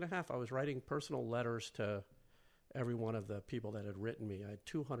work a week and a half. I was writing personal letters to every one of the people that had written me. I had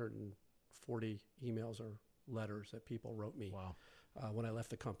 240 emails or letters that people wrote me. Wow. When I left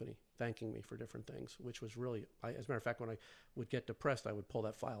the company, thanking me for different things, which was really, as a matter of fact, when I would get depressed, I would pull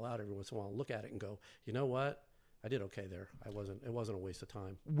that file out every once in a while, look at it and go, you know what? I did okay there. It wasn't a waste of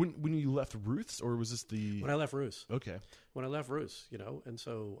time. When you left Ruth's, or was this when I left Ruth's? Okay. When I left Ruth's, and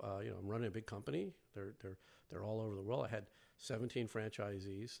so I'm running a big company. They're all over the world. I had 17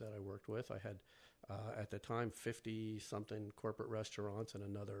 franchisees that I worked with. I had at the time 50 something corporate restaurants and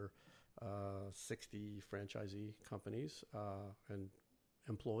another 60 franchisee companies and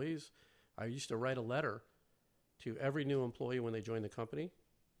employees. I used to write a letter to every new employee when they joined the company.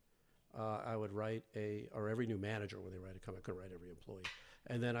 I would write or every new manager when they write a company. I couldn't write every employee.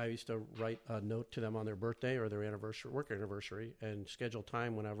 And then I used to write a note to them on their birthday or their work anniversary, and schedule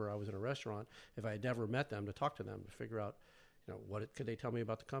time whenever I was in a restaurant, if I had never met them, to talk to them to figure out, what could they tell me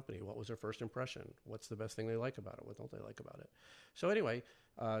about the company? What was their first impression? What's the best thing they like about it? What don't they like about it? So anyway,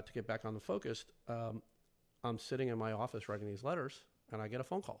 to get back on the focus, I'm sitting in my office writing these letters, and I get a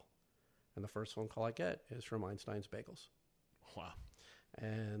phone call. And the first phone call I get is from Einstein's Bagels. Wow.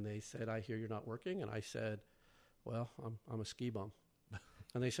 And they said, I hear you're not working. And I said, well, I'm a ski bum.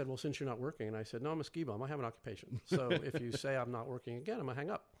 And they said, well, since you're not working. And I said, no, I'm a ski bum. I have an occupation. So if you say I'm not working again, I'm going to hang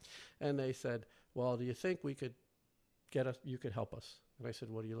up. And they said, well, do you think you could help us? And I said,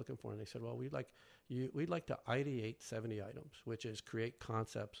 what are you looking for? And they said, well, we'd like to ideate 70 items, which is create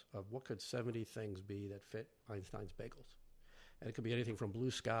concepts of what could 70 things be that fit Einstein's Bagels. And it could be anything from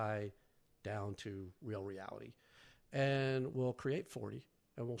blue sky down to real reality. And we'll create 40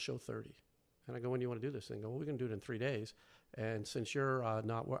 and we'll show 30. And I go, when do you want to do this? And they go, well, we can do it in 3 days. And since you're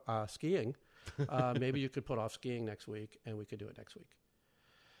not skiing, maybe you could put off skiing next week and we could do it next week.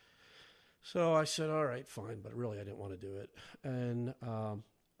 So I said, all right, fine. But really, I didn't want to do it. And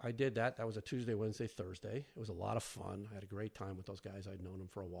I did that. That was a Tuesday, Wednesday, Thursday. It was a lot of fun. I had a great time with those guys. I'd known them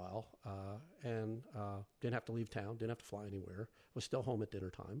for a while. And didn't have to leave town. Didn't have to fly anywhere. Was still home at dinner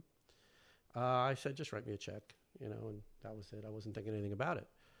time. I said, just write me a check, and that was it. I wasn't thinking anything about it.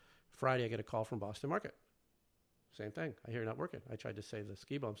 Friday, I get a call from Boston Market. Same thing. I hear you're not working. I tried to say the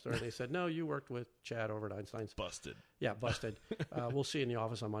ski bump story. They said, no, you worked with Chad over at Einstein's. Busted. Yeah, busted. We'll see you in the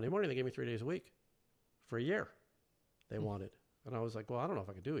office on Monday morning. They gave me 3 days a week for a year. They wanted. And I was like, well, I don't know if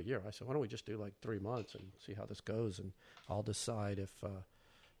I can do a year. I said, why don't we just do like 3 months and see how this goes, and I'll decide if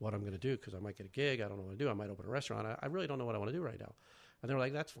what I'm going to do, because I might get a gig. I don't know what to do. I might open a restaurant. I really don't know what I want to do right now. And they were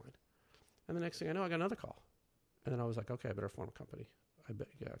like, that's fine. And the next thing I know, I got another call. And then I was like, okay, I better form a company. I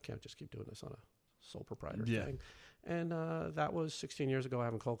can't just keep doing this on a sole proprietor thing. And that was 16 years ago. I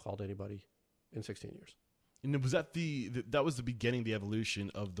haven't cold called anybody in 16 years. And was that that was the beginning, the evolution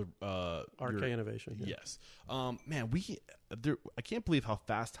of the RK Innovation? Yeah. Yes, man. I can't believe how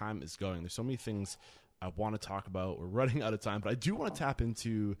fast time is going. There's so many things I want to talk about. We're running out of time, but I do want to tap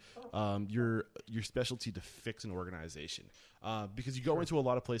into your specialty to fix an organization, because you go into a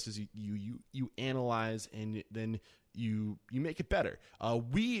lot of places, you analyze, and then you make it better.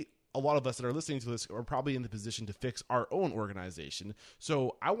 A lot of us that are listening to this are probably in the position to fix our own organization.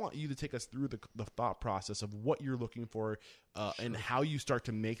 So I want you to take us through the thought process of what you're looking for, and how you start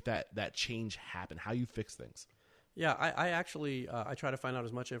to make that change happen, how you fix things. Yeah, I actually I try to find out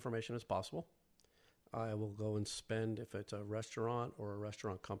as much information as possible. I will go and spend, if it's a restaurant or a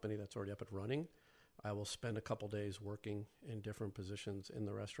restaurant company that's already up and running, I will spend a couple days working in different positions in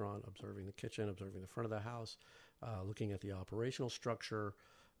the restaurant, observing the kitchen, observing the front of the house, looking at the operational structure.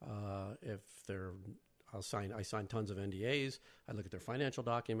 I sign tons of NDAs. I look at their financial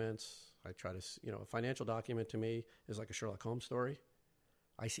documents. I try to, a financial document to me is like a Sherlock Holmes story.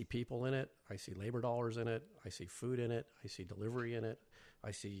 I see people in it. I see labor dollars in it. I see food in it. I see delivery in it.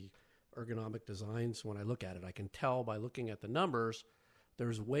 I see ergonomic designs. When I look at it, I can tell by looking at the numbers,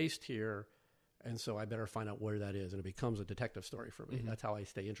 there's waste here. And so I better find out where that is. And it becomes a detective story for me. Mm-hmm. That's how I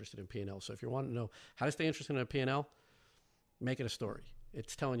stay interested in P&L. So if you want to know how to stay interested in a P&L, make it a story.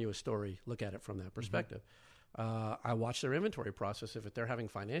 It's telling you a story. Look at it from that perspective. Mm-hmm. I watch their inventory process if they're having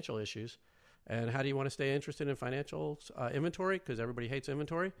financial issues. And how do you want to stay interested in financial inventory? Because everybody hates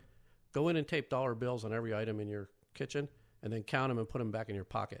inventory. Go in and tape dollar bills on every item in your kitchen, and then count them and put them back in your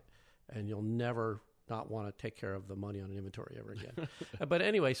pocket. And you'll never not want to take care of the money on an inventory ever again. But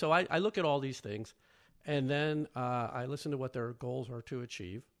anyway, so I look at all these things, and then I listen to what their goals are to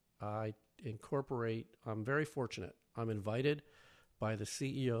achieve. I incorporate. I'm very fortunate. I'm invited by the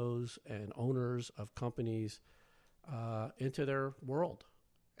CEOs and owners of companies into their world.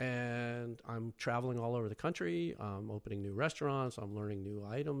 And I'm traveling all over the country. I'm opening new restaurants. I'm learning new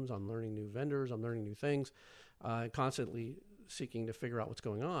items. I'm learning new vendors. I'm learning new things, constantly seeking to figure out what's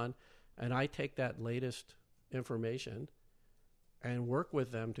going on. And I take that latest information and work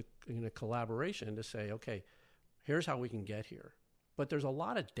with them in a collaboration to say, okay, here's how we can get here. But there's a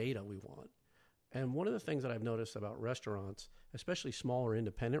lot of data we want. And one of the things that I've noticed about restaurants, especially smaller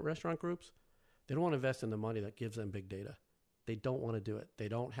independent restaurant groups, they don't want to invest in the money that gives them big data. They don't want to do it. They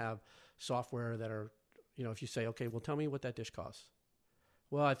don't have software that are, if you say, okay, well, tell me what that dish costs.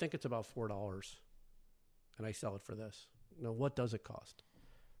 Well, I think it's about $4 and I sell it for this. No, what does it cost?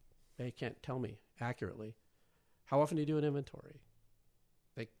 They can't tell me accurately. How often do you do an inventory?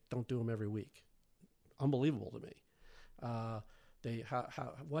 They don't do them every week. Unbelievable to me.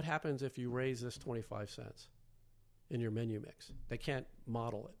 What happens if you raise this 25 cents in your menu mix? They can't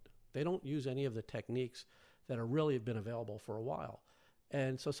model it. They don't use any of the techniques that are really have been available for a while.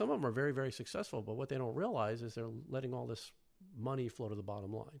 And so some of them are very, very successful, but what they don't realize is they're letting all this money flow to the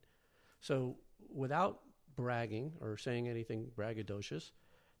bottom line. So without bragging or saying anything braggadocious,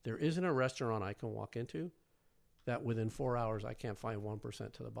 there isn't a restaurant I can walk into that within 4 hours I can't find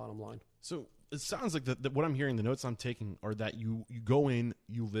 1% to the bottom line. So it sounds like that what I'm hearing, the notes I'm taking, are that you go in,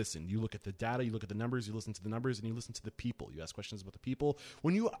 you listen, you look at the data, you look at the numbers, you listen to the numbers, and you listen to the people. You ask questions about the people.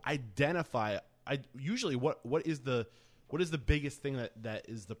 When you identify, usually what is the biggest thing that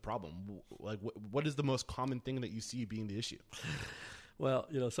is the problem? Like what is the most common thing that you see being the issue? Well,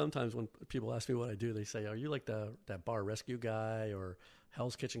 sometimes when people ask me what I do, they say, "Are you like that bar rescue guy or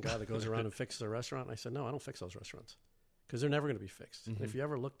Hell's Kitchen guy that goes around and fixes a restaurant?" And I said, "No, I don't fix those restaurants because they're never going to be fixed. Mm-hmm. If you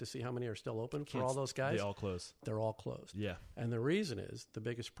ever look to see how many are still open for all those guys, they all close. They're all closed. Yeah. And the reason is the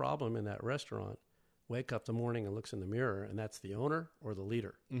biggest problem in that restaurant. Wake up in the morning and looks in the mirror, and that's the owner or the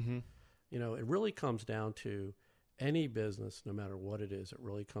leader. Mm-hmm. It really comes down to any business, no matter what it is. It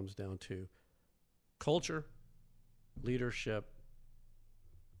really comes down to culture, leadership.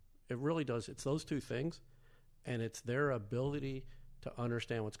 It really does. It's those two things, and it's their ability to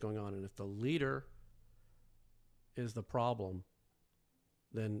understand what's going on. And if the leader is the problem,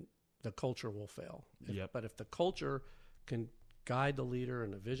 then the culture will fail. Yep. But if the culture can guide the leader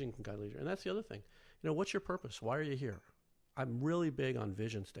and the vision can guide the leader. And that's the other thing. You know, what's your purpose? Why are you here? I'm really big on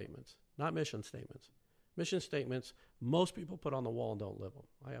vision statements, not mission statements. Mission statements, most people put on the wall and don't live them.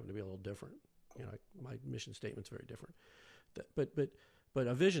 I happen to be a little different. You know, my mission statement's very different. But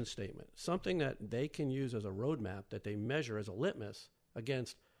a vision statement, something that they can use as a roadmap that they measure as a litmus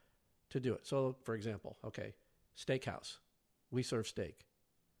against to do it. So, for example, okay, steakhouse. We serve steak.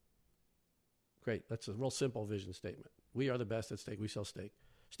 Great. That's a real simple vision statement. We are the best at steak. We sell steak.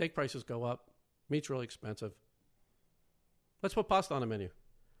 Steak prices go up. Meat's really expensive. Let's put pasta on the menu.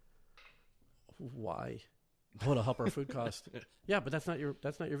 Why? Oh, to help our food cost. Yeah, but that's not your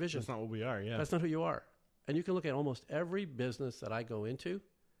vision. That's not what we are. Yeah, that's not who you are. And you can look at almost every business that I go into.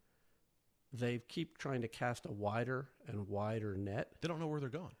 They keep trying to cast a wider and wider net. They don't know where they're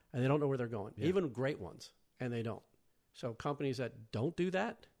going. And they don't know where they're going. Yeah. Even great ones. And they don't. So companies that don't do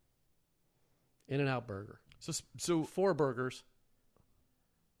that, In-N-Out Burger. So 4 burgers.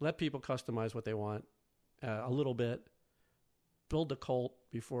 Let people customize what they want a little bit. Build the cult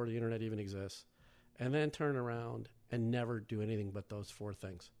before the internet even exists. And then turn around and never do anything but those 4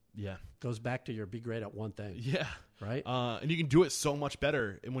 things. Yeah. Goes back to your be great at one thing. Yeah. Right? And you can do it so much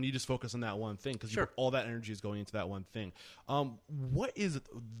better when you just focus on that one thing because Sure. all that energy is going into that one thing. What is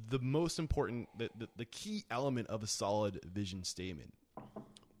the most important, the key element of a solid vision statement?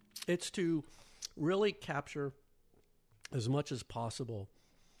 It's to really capture as much as possible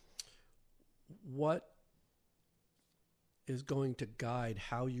what is going to guide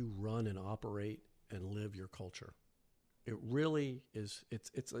how you run and operate and live your culture. It really is.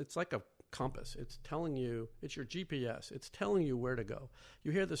 It's like a compass. It's telling you, it's your GPS. It's telling you where to go.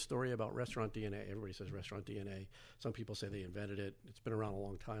 You hear this story about restaurant DNA. Everybody says restaurant DNA. Some people say they invented it. It's been around a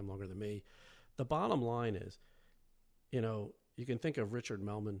long time, longer than me. The bottom line is, you know, you can think of Richard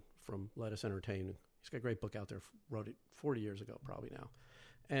Melman from Let Us Entertain. He's got a great book out there, wrote it 40 years ago probably now.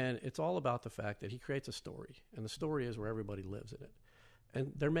 And it's all about the fact that he creates a story. And the story is where everybody lives in it.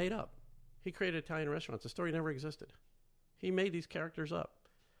 And they're made up. He created Italian restaurants. The story never existed. He made these characters up.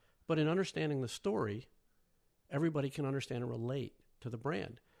 But in understanding the story, everybody can understand and relate to the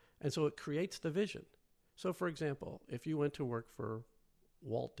brand. And so it creates the vision. So, for example, if you went to work for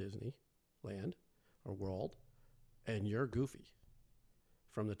Walt Disney Land or World and you're Goofy,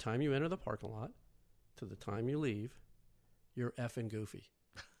 from the time you enter the parking lot to the time you leave, you're effing Goofy,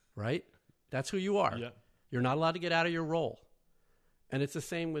 right? That's who you are. Yeah. You're not allowed to get out of your role. And it's the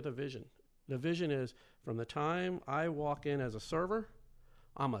same with a vision. The vision is from the time I walk in as a server,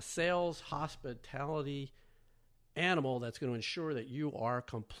 I'm a sales hospitality animal that's going to ensure that you are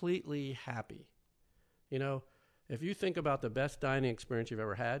completely happy. You know, if you think about the best dining experience you've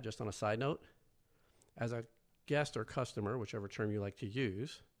ever had, just on a side note, as a guest or customer, whichever term you like to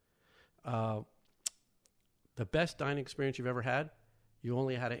use, the best dining experience you've ever had, you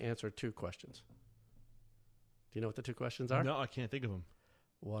only had to answer 2 questions. Do you know what the 2 questions are? No, I can't think of them.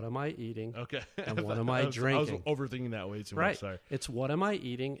 What am I eating? Okay. And what am I drinking? I was overthinking that way too Right. much. Sorry. It's what am I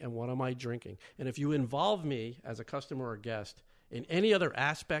eating and what am I drinking? And if you involve me as a customer or guest in any other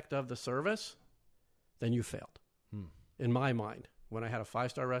aspect of the service, then you failed. In my mind, when I had a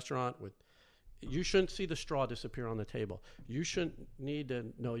 5-star restaurant you shouldn't see the straw disappear on the table. You shouldn't need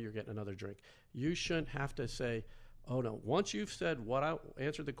to know you're getting another drink. You shouldn't have to say, oh no. Once you've said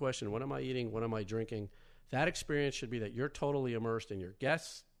answered the question, what am I eating? What am I drinking? That experience should be that you're totally immersed in your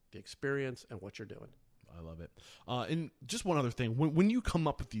guests, the experience, and what you're doing. I love it. And just one other thing, when you come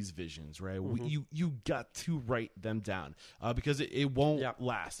up with these visions, right, you got to write them down because it won't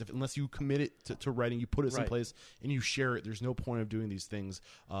last unless you commit it to writing, you put it someplace and you share it. There's no point of doing these things.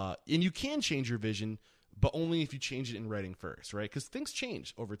 And you can change your vision, but only if you change it in writing first, right? Because things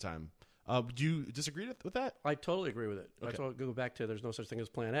change over time. Do you disagree with that? I totally agree with it. That's why I'll go back to there's no such thing as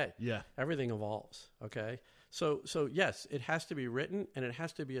plan A. Yeah. Everything evolves, okay? So yes, it has to be written and it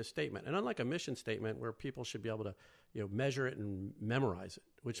has to be a statement. And unlike a mission statement where people should be able to, measure it and memorize it,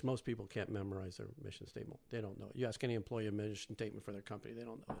 which most people can't memorize their mission statement. They don't know it. You ask any employee a mission statement for their company, they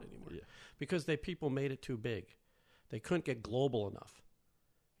don't know it anymore. Yeah. Because people made it too big. They couldn't get global enough.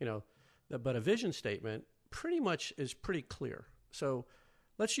 But a vision statement pretty much is pretty clear. So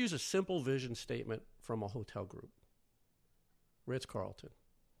let's use a simple vision statement from a hotel group. Ritz-Carlton.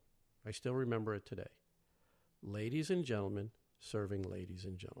 I still remember it today. Ladies and gentlemen, serving ladies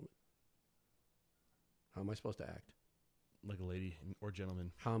and gentlemen. How am I supposed to act? Like a lady or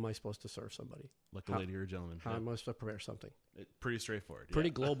gentleman. How am I supposed to serve somebody? Like a lady or a gentleman. How am I supposed to prepare something? Pretty straightforward.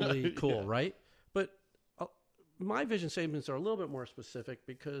 Pretty globally cool, right? But my vision statements are a little bit more specific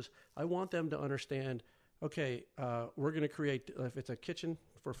because I want them to understand, okay, we're going to create, if it's a kitchen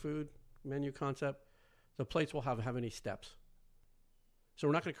for food menu concept, the plates will have how many steps? So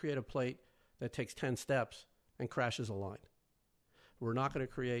we're not going to create a plate that takes 10 steps and crashes a line. We're not going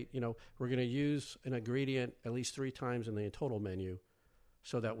to create, we're going to use an ingredient at least 3 times in the total menu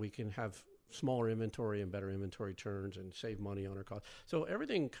so that we can have smaller inventory and better inventory turns and save money on our costs. So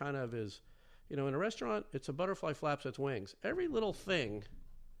everything kind of is, in a restaurant, it's a butterfly flaps its wings. Every little thing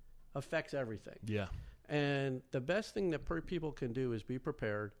affects everything. Yeah. And the best thing that people can do is be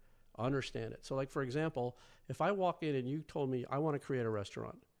prepared, understand it. So like, for example, if I walk in and you told me I want to create a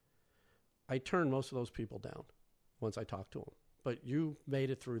restaurant, I turn most of those people down once I talk to them. But you made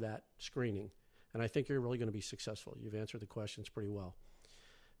it through that screening, and I think you're really going to be successful. You've answered the questions pretty well.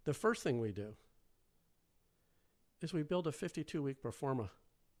 The first thing we do is we build a 52-week pro forma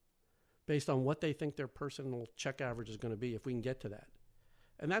based on what they think their personal check average is going to be if we can get to that.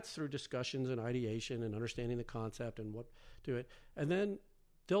 And that's through discussions and ideation and understanding the concept and what to it. And then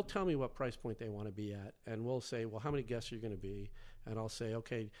they'll tell me what price point they want to be at. And we'll say, well, how many guests are you going to be? And I'll say,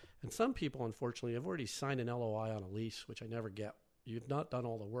 okay. And some people, unfortunately, have already signed an LOI on a lease, which I never get. You've not done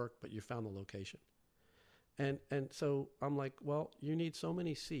all the work, but you found the location. And so I'm like, well, you need so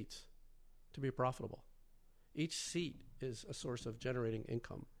many seats to be profitable. Each seat is a source of generating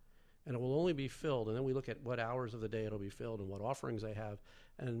income. And it will only be filled. And then we look at what hours of the day it'll be filled and what offerings they have.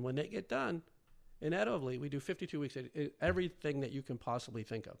 And when they get done, inevitably, we do 52 weeks, everything that you can possibly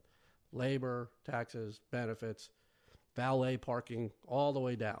think of. Labor, taxes, benefits, valet parking, all the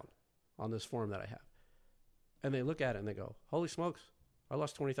way down on this form that I have. And they look at it and they go, holy smokes, I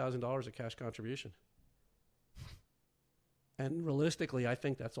lost $20,000 of cash contribution. And realistically, I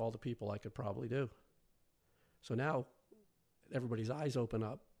think that's all the people I could probably do. So now everybody's eyes open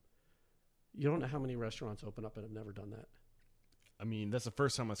up. You don't know how many restaurants open up and have never done that. I mean, that's the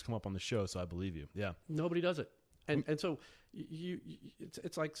first time it's come up on the show, so I believe you. Yeah. Nobody does it. And so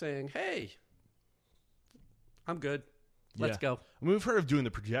it's like saying, hey, I'm good. Let's go. I mean, we've heard of doing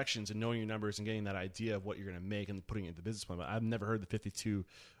the projections and knowing your numbers and getting that idea of what you're going to make and putting it into the business plan, but I've never heard the 52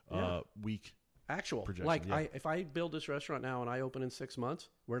 week actual projection. Like, if I build this restaurant now and I open in 6 months,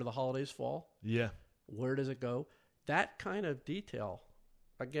 where do the holidays fall? Yeah. Where does it go? That kind of detail,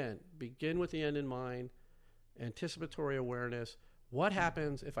 again, begin with the end in mind, anticipatory awareness. What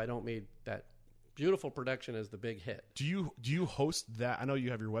happens if I don't meet that beautiful production as the big hit? Do you host that? I know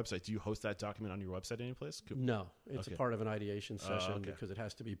you have your website. Do you host that document on your website any place? No, it's a part of an ideation session because it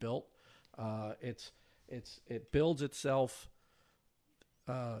has to be built. It builds itself.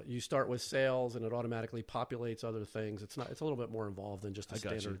 You start with sales and it automatically populates other things. It's a little bit more involved than just a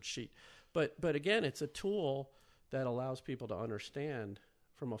standard sheet. But again, it's a tool that allows people to understand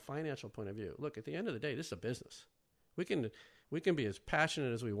from a financial point of view. Look, at the end of the day, this is a business. We can be as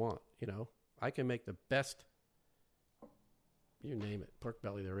passionate as we want. I can make the best, you name it, pork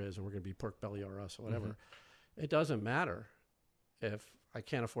belly there is, and we're going to be pork belly or us or whatever. Mm-hmm. It doesn't matter if I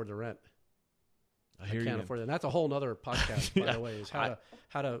can't afford the rent. I can't afford that. And that's a whole other podcast, by the way, is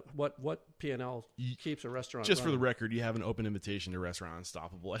what P&L keeps a restaurant just running. For the record, you have an open invitation to Restaurant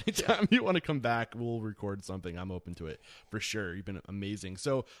Unstoppable. Anytime you want to come back, we'll record something. I'm open to it for sure. You've been amazing.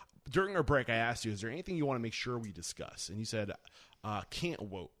 So during our break, I asked you, is there anything you want to make sure we discuss? And you said, can't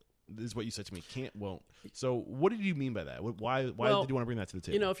won't. This is what you said to me, can't won't. So what did you mean by that? Why did you want to bring that to the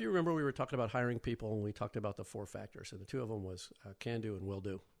table? If you remember, we were talking about hiring people, and we talked about the 4 factors, and the 2 of them was can do and will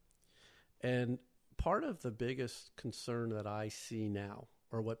do. And part of the biggest concern that I see now,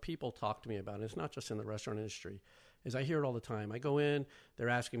 or what people talk to me about, and it's not just in the restaurant industry, is I hear it all the time. I go in, they're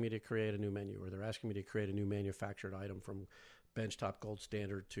asking me to create a new menu, or they're asking me to create a new manufactured item from benchtop gold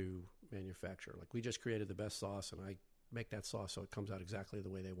standard to manufacturer. Like, we just created the best sauce, and I make that sauce so it comes out exactly the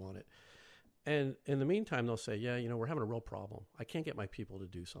way they want it. And in the meantime, they'll say, we're having a real problem. I can't get my people to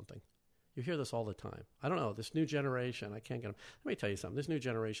do something. You hear this all the time. I don't know, this new generation, I can't get them. Let me tell you something. This new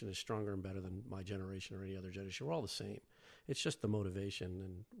generation is stronger and better than my generation or any other generation. We're all the same. It's just the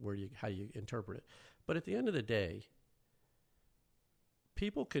motivation and how you interpret it. But at the end of the day,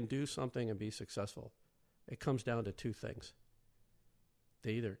 people can do something and be successful. It comes down to 2 things.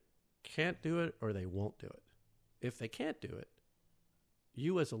 They either can't do it or they won't do it. If they can't do it,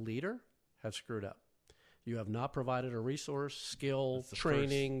 you as a leader have screwed up. You have not provided a resource, skill,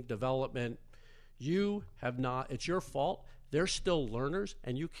 training, development. You have not. It's your fault. They're still learners,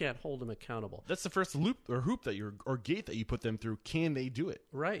 and you can't hold them accountable. That's the first loop or hoop or gate that you put them through. Can they do it?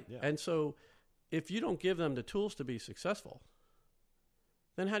 Right. Yeah. And so if you don't give them the tools to be successful,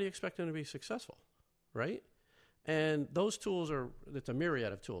 then how do you expect them to be successful? Right? And those tools it's a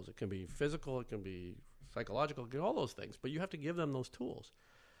myriad of tools. It can be physical, it can be psychological, all those things. But you have to give them those tools.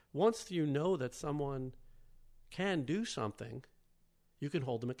 Once you know that someone can do something, you can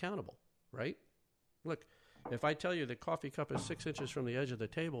hold them accountable, right? Look, If I tell you the coffee cup is 6 inches from the edge of the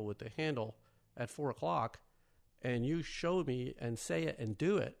table with the handle at 4 o'clock, and you show me and say it and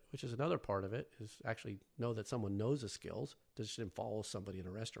do it, which is another part of it, is actually know that someone knows the skills, just didn't follow somebody in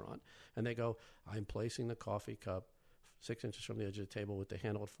a restaurant, and they go, I'm placing the coffee cup 6 inches from the edge of the table with the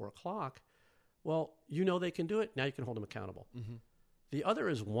handle at 4 o'clock. Well, you know they can do it. Now you can hold them accountable. Mm-hmm. The other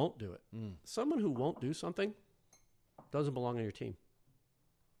is won't do it. Someone who won't do something doesn't belong on your team,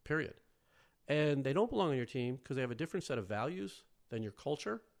 period. And they don't belong on your team because they have a different set of values than your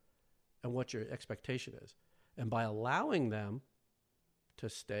culture and what your expectation is. And by allowing them to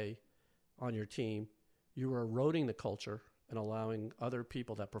stay on your team, you are eroding the culture and allowing other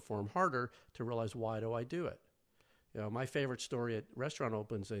people that perform harder to realize, why do I do it? You know, my favorite story at restaurant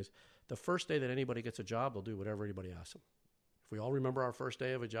opens is the first day that anybody gets a job, they'll do whatever anybody asks them. If we all remember our first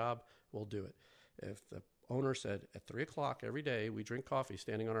day of a job, we'll do it. If the owner said at 3 o'clock every day we drink coffee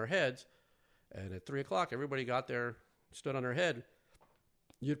standing on our heads, and at 3 o'clock everybody got there, stood on their head,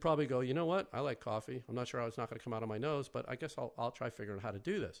 you'd probably go, you know what? I like coffee. I'm not sure how it's not going to come out of my nose, but I guess I'll try figuring out how to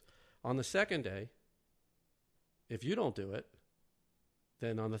do this. On the second day, if you don't do it,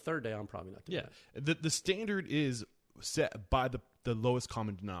 then on the third day, I'm probably not doing it. The standard is set by the lowest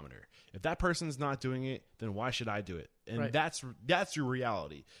common denominator. If that person's not doing it, then why should I do it? And Right. that's your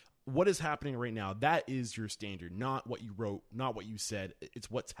reality. What is happening right now, that is your standard, not what you wrote, not what you said. It's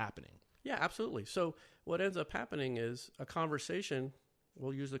what's happening. Yeah, absolutely. So what ends up happening is a conversation.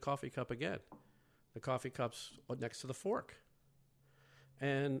 We'll use the coffee cup again. The coffee cup's next to the fork.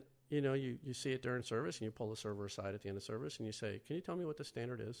 And, you know, you see it during service, and you pull the server aside at the end of service, and you say, can you tell me what the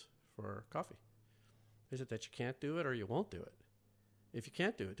standard is for coffee? Is it that you can't do it or you won't do it? If you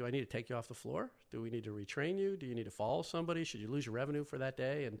can't do it, do I need to take you off the floor? Do we need to retrain you? Do you need to follow somebody? Should you lose your revenue for that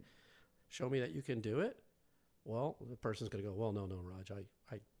day and show me that you can do it? Well, the person's going to go, well, no, Raj,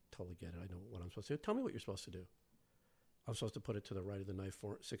 I totally get it. I know what I'm supposed to do. Tell me what you're supposed to do. I'm supposed to put it to the right of the knife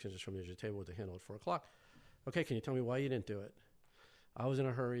 6 inches from the edge of the table with the handle at 4 o'clock. Okay, can you tell me why you didn't do it? I was in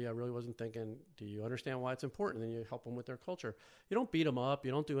a hurry. I really wasn't thinking. Do you understand why it's important? Then you help them with their culture. You don't beat them up.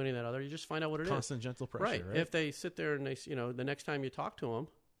 You don't do any of that other. You just find out what it is. Constant gentle pressure, right? If they sit there and the next time you talk to them,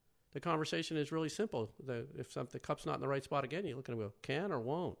 the conversation is really simple. If the cup's not in the right spot again, you look at them and go, can or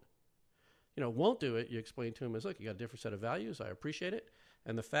won't? Won't do it, you explain to them as, look, you got a different set of values. I appreciate it.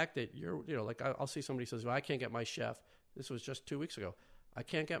 And the fact that you're, like I'll see somebody says, well, I can't get my chef. This was just 2 weeks ago. I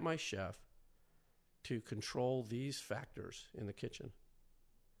can't get my chef to control these factors in the kitchen.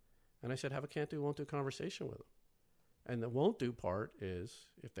 And I said, have a can't do, won't do conversation with them. And the won't do part is,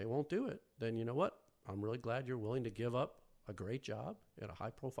 if they won't do it, then you know what? I'm really glad you're willing to give up a great job at a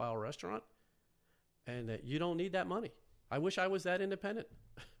high-profile restaurant and that you don't need that money. I wish I was that independent,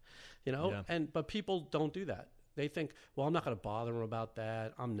 Yeah. But people don't do that. They think, well, I'm not going to bother them about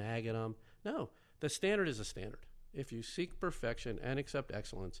that. I'm nagging them. No, the standard is a standard. If you seek perfection and accept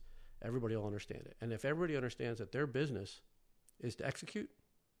excellence, everybody will understand it. And if everybody understands that their business is to execute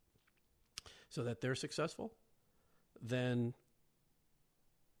so that they're successful, then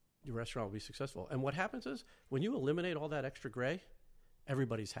your restaurant will be successful. And what happens is when you eliminate all that extra gray,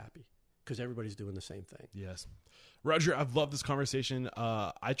 everybody's happy because everybody's doing the same thing. Yes. Roger, I've loved this conversation.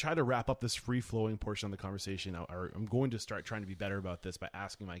 I try to wrap up this free-flowing portion of the conversation. I'm going to start trying to be better about this by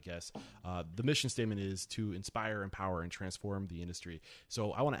asking my guests. The mission statement is to inspire, empower, and transform the industry.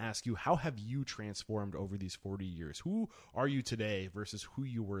 So I want to ask you, how have you transformed over these 40 years? Who are you today versus who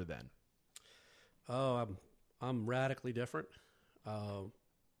you were then? Oh, I'm radically different. I've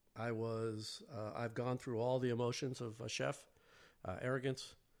gone through all the emotions of a chef,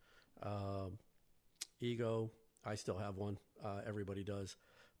 arrogance, ego. I still have one. Everybody does.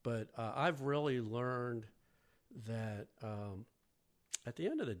 But I've really learned that at the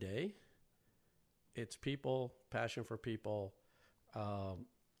end of the day, it's people, passion for people.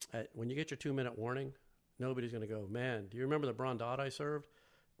 When you get your 2-minute warning, nobody's going to go, man, do you remember the brandade I served?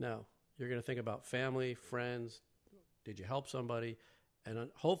 No. You're going to think about family, friends. Did you help somebody? And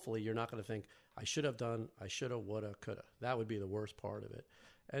hopefully you're not going to think, I should have done, I should have, would have, could have. That would be the worst part of it.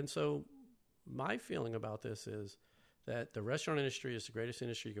 And so my feeling about this is that the restaurant industry is the greatest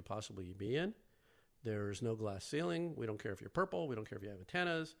industry you could possibly be in. There's no glass ceiling. We don't care if you're purple. We don't care if you have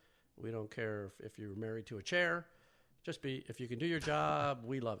antennas. We don't care if you're married to a chair. Just if you can do your job,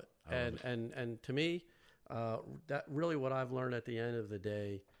 we love it. And to me, that really what I've learned at the end of the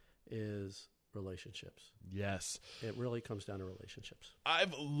day is relationships. Yes. It really comes down to relationships.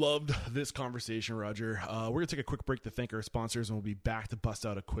 I've loved this conversation, Roger. We're going to take a quick break to thank our sponsors, and we'll be back to bust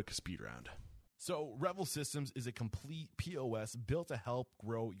out a quick speed round. So Revel Systems is a complete POS built to help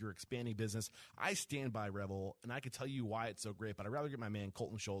grow your expanding business. I stand by Revel, and I can tell you why it's so great, but I'd rather get my man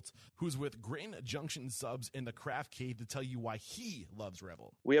Colton Schultz, who's with Grain Junction Subs in the Craft Cave, to tell you why he loves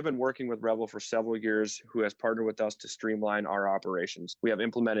Revel. We have been working with Revel for several years, who has partnered with us to streamline our operations. We have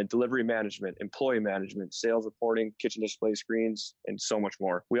implemented delivery management, employee management, sales reporting, kitchen display screens, and so much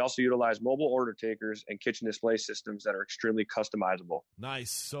more. We also utilize mobile order takers and kitchen display systems that are extremely customizable. Nice.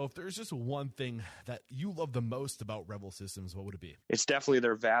 So if there's just one thing that you love the most about Revel Systems, what would it be? It's definitely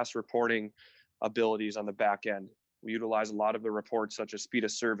their vast reporting abilities on the back end. We utilize a lot of the reports such as speed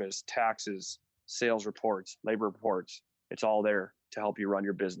of service, taxes, sales reports, labor reports. It's all there to help you run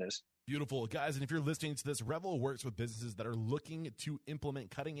your business. Beautiful, guys. And if you're listening to this, Revel works with businesses that are looking to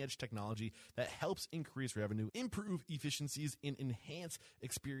implement cutting-edge technology that helps increase revenue, improve efficiencies, and enhance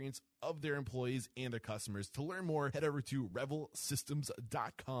experience of their employees and their customers. To learn more, head over to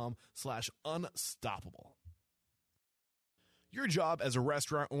revelsystems.com/unstoppable. Your job as a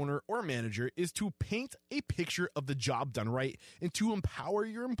restaurant owner or manager is to paint a picture of the job done right and to empower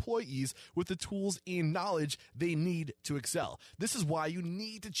your employees with the tools and knowledge they need to excel. This is why you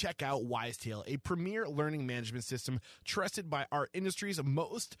need to check out Wisetail, a premier learning management system trusted by our industry's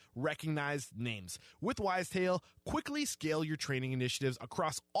most recognized names. With Wisetail, quickly scale your training initiatives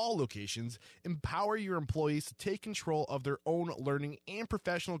across all locations, empower your employees to take control of their own learning and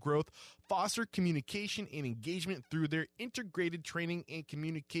professional growth, foster communication and engagement through their integrated training and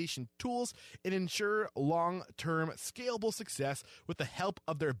communication tools, and ensure long-term scalable success with the help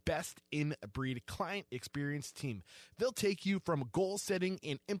of their best-in-breed client experience team. They'll take you from goal setting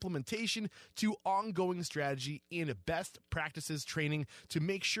and implementation to ongoing strategy and best practices training to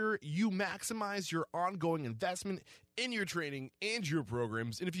make sure you maximize your ongoing investment in your training and your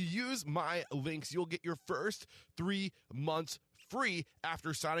programs. And if you use my links, you'll get your first 3 months free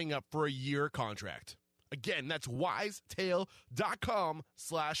after signing up for a year contract. Again, that's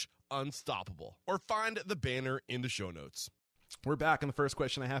wisetail.com/unstoppable, or find the banner in the show notes. We're back, and the first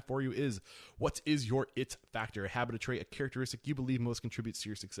question I have for you is, what is your it factor, a habit, a trait, a characteristic you believe most contributes to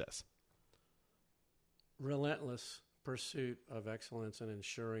your success? Relentless pursuit of excellence and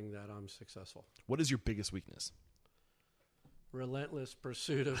ensuring that I'm successful. What is your biggest weakness? Relentless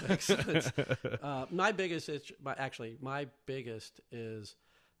pursuit of excellence. My biggest is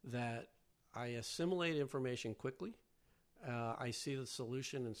that I assimilate information quickly. I see the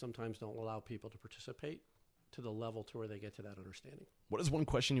solution and sometimes don't allow people to participate to the level to where they get to that understanding. What is one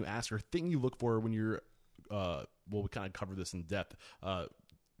question you ask or thing you look for when you're, we kind of cover this in depth,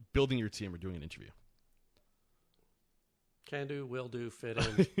 building your team or doing an interview? Can do, will do, fit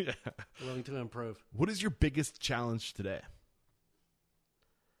in, yeah. Willing to improve. What is your biggest challenge today?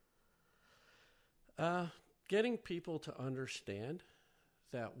 Getting people to understand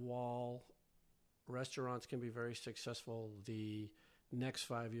that while restaurants can be very successful, the next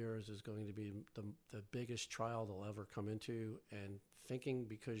 5 years is going to be the biggest trial they'll ever come into, and thinking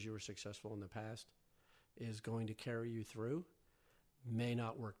because you were successful in the past is going to carry you through may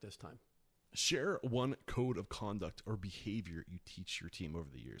not work this time. Share one code of conduct or behavior you teach your team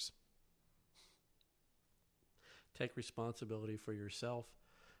over the years. Take responsibility for yourself.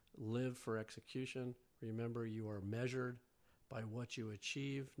 Live for execution. Remember, you are measured by what you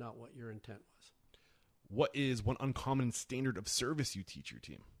achieve, not what your intent was. What is one uncommon standard of service you teach your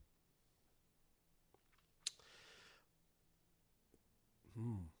team?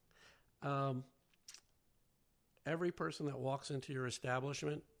 Every person that walks into your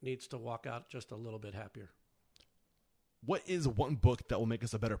establishment needs to walk out just a little bit happier. What is one book that will make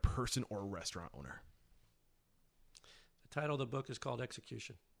us a better person or a restaurant owner? The title of the book is called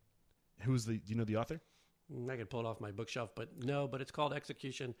Execution. Do you know the author? I could pull it off my bookshelf, but it's called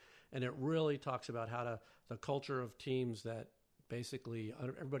Execution, and it really talks about the culture of teams that basically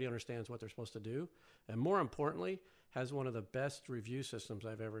everybody understands what they're supposed to do, and more importantly, has one of the best review systems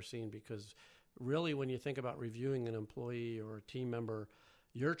I've ever seen, because really when you think about reviewing an employee or a team member,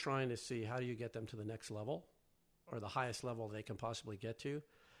 you're trying to see how do you get them to the next level or the highest level they can possibly get to,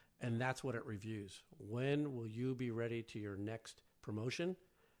 and that's what it reviews. When will you be ready to your next promotion?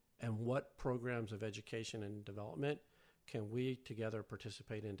 And what programs of education and development can we together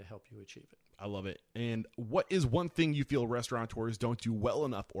participate in to help you achieve it? I love it. And what is one thing you feel restaurateurs don't do well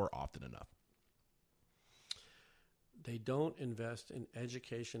enough or often enough? They don't invest in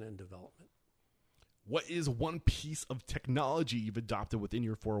education and development. What is one piece of technology you've adopted within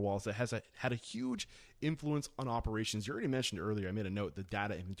your four walls that has had a huge influence on operations? You already mentioned earlier, I made a note, the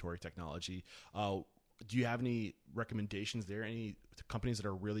data inventory technology. Do you have any recommendations there? Any companies that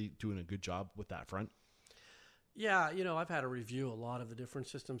are really doing a good job with that front? Yeah, I've had to review a lot of the different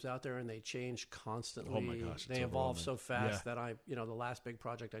systems out there, and they change constantly. Oh my gosh, they it's evolve so fast Yeah. that the last big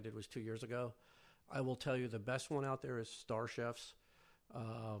project I did was 2 years ago. I will tell you the best one out there is Star Chefs.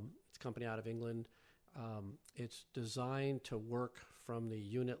 It's a company out of England. It's designed to work from the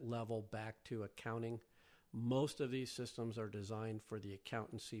unit level back to accounting. Most of these systems are designed for the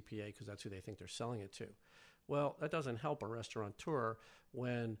accountant CPA because that's who they think they're selling it to. Well, that doesn't help a restaurateur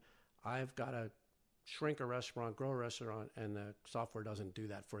when I've got to shrink a restaurant, grow a restaurant, and the software doesn't do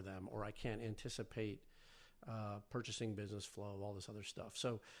that for them, or I can't anticipate purchasing business flow, all this other stuff.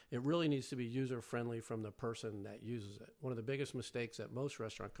 So it really needs to be user-friendly from the person that uses it. One of the biggest mistakes that most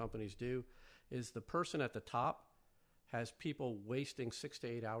restaurant companies do is the person at the top has people wasting 6 to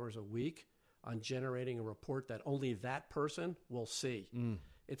 8 hours a week on generating a report that only that person will see.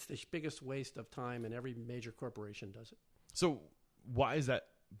 It's the biggest waste of time, and every major corporation does it. So why is that?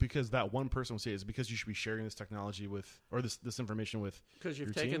 Because that one person will say, is it because you should be sharing this technology with, or this information with, because you've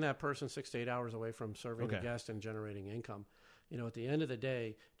your taken team? that person 6 to 8 hours away from serving the guest and generating income. At the end of the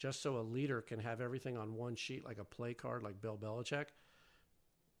day, just so a leader can have everything on one sheet like a play card, like Bill Belichick,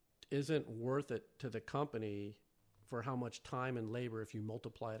 isn't worth it to the company for how much time and labor if you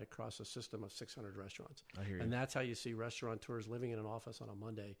multiply it across a system of 600 restaurants. I hear you. And that's how you see restaurateurs living in an office on a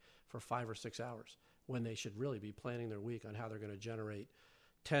Monday for 5 or 6 hours when they should really be planning their week on how they're going to generate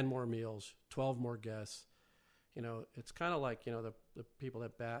 10 more meals, 12 more guests. It's kind of like, the people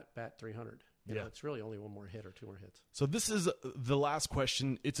that bat 300. It's really only one more hit or 2 more hits. So this is the last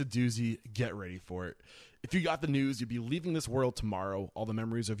question. It's a doozy. Get ready for it. If you got the news, you'd be leaving this world tomorrow. All the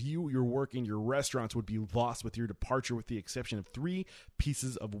memories of you, your work, and your restaurants would be lost with your departure, with the exception of 3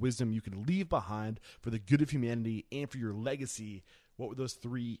 pieces of wisdom you could leave behind for the good of humanity and for your legacy. What would those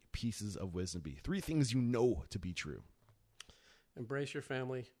 3 pieces of wisdom be? 3 things you know to be true. Embrace your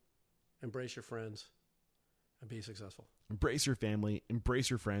family, embrace your friends, and be successful. Embrace your family, embrace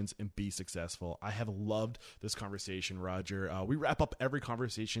your friends, and be successful. I have loved this conversation, Roger. We wrap up every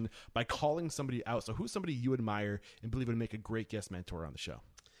conversation by calling somebody out. So who's somebody you admire and believe would make a great guest mentor on the show?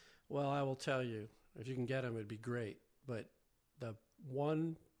 Well, I will tell you, if you can get him, it'd be great. But the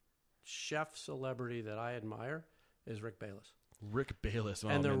one chef celebrity that I admire is Rick Bayless. Rick Bayless. Oh,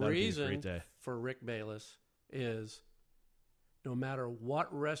 and the man, that'd be a reason great day. for Rick Bayless is no matter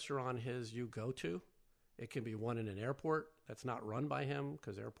what restaurant you go to, it can be one in an airport that's not run by him,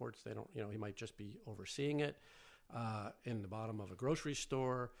 because airports, they don't, he might just be overseeing it, in the bottom of a grocery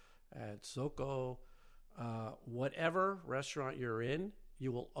store, at Zocco, whatever restaurant you're in,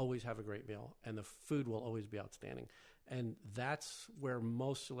 you will always have a great meal, and the food will always be outstanding. And that's where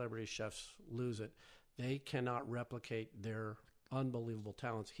most celebrity chefs lose it. They cannot replicate their unbelievable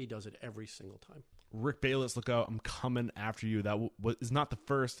talents. He does it every single time. Rick Bayless, look out. I'm coming after you. That is not the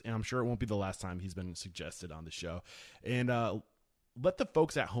first, and I'm sure it won't be the last time he's been suggested on the show. And let the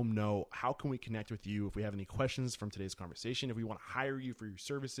folks at home know, how can we connect with you if we have any questions from today's conversation, if we want to hire you for your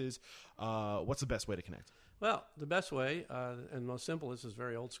services. What's the best way to connect? Well, the best way and most simple, this is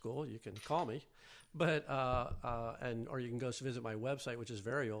very old school. You can call me, but or you can go visit my website, which is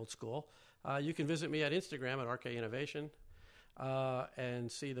very old school. You can visit me at Instagram at RK Innovation.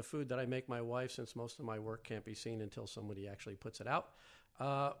 And see the food that I make my wife, since most of my work can't be seen until somebody actually puts it out.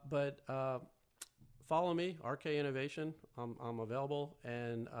 But follow me, RK Innovation. I'm available.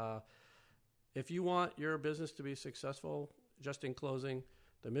 And if you want your business to be successful, just in closing,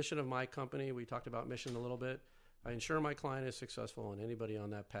 the mission of my company, we talked about mission a little bit. I ensure my client is successful, and anybody on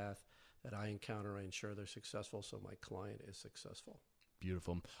that path that I encounter, I ensure they're successful so my client is successful.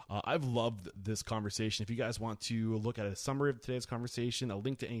 Beautiful. I've loved this conversation. If you guys want to look at a summary of today's conversation, a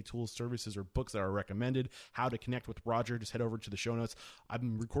link to any tools, services, or books that are recommended, how to connect with Roger, just head over to the show notes.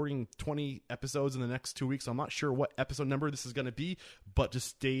 I'm recording 20 episodes in the next 2 weeks. So I'm not sure what episode number this is going to be, but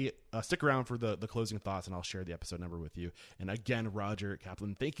just stick around for the closing thoughts, and I'll share the episode number with you. And again, Roger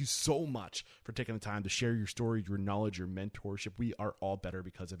Kaplan, thank you so much for taking the time to share your story, your knowledge, your mentorship. We are all better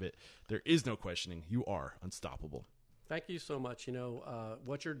because of it. There is no questioning. You are unstoppable. Thank you so much.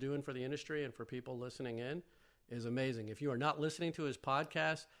 What you're doing for the industry and for people listening in is amazing. If you are not listening to his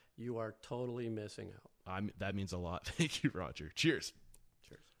podcast, you are totally missing out. That means a lot. Thank you, Roger. Cheers.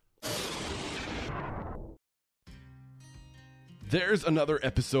 Cheers. There's another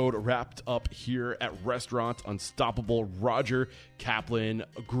episode wrapped up here at Restaurant Unstoppable. Roger Kaplan,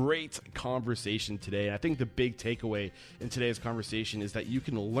 a great conversation today. And I think the big takeaway in today's conversation is that you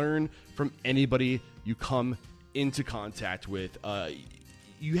can learn from anybody you come into contact with.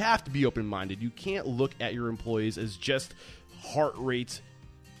 You have to be open-minded. You can't look at your employees as just heart rate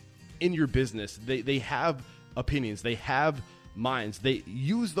in your business. They have opinions. They have minds. They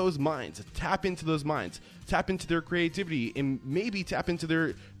use those minds, tap into those minds, tap into their creativity, and maybe tap into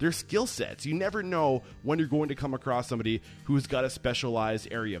their skill sets. You never know when you're going to come across somebody who's got a specialized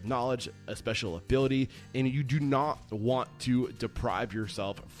area of knowledge, a special ability, and you do not want to deprive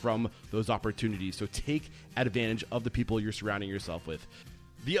yourself from those opportunities. So take advantage of the people you're surrounding yourself with.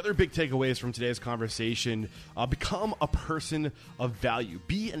 The other big takeaways from today's conversation, become a person of value.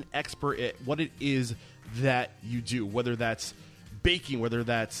 Be an expert at what it is that you do, whether that's baking, whether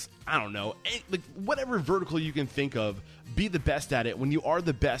that's, I don't know, like whatever vertical you can think of, be the best at it. When you are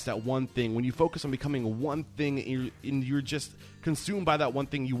the best at one thing, when you focus on becoming one thing and you're just consumed by that one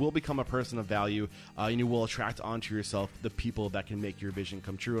thing, you will become a person of value, and you will attract onto yourself the people that can make your vision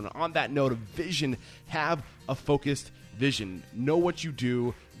come true. And on that note of vision, have a focused vision. Know what you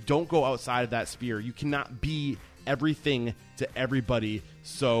do. Don't go outside of that sphere. You cannot be everything to everybody.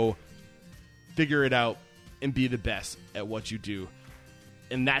 So figure it out and be the best at what you do.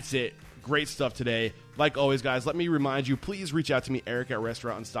 And that's it. Great stuff today. Like always, guys, let me remind you, please reach out to me, Eric at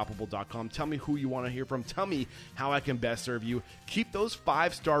restaurantunstoppable.com. Tell me who you want to hear from. Tell me how I can best serve you. Keep those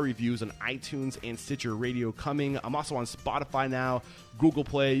 5-star reviews on iTunes and Stitcher Radio coming. I'm also on Spotify now, Google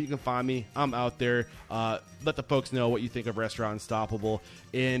Play. You can find me. I'm out there. Let the folks know what you think of Restaurant Unstoppable.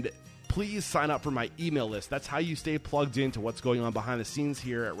 And please sign up for my email list. That's how you stay plugged into what's going on behind the scenes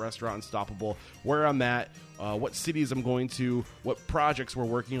here at Restaurant Unstoppable, where I'm at, what cities I'm going to, what projects we're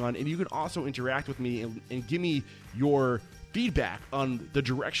working on. And you can also interact with me and give me your feedback on the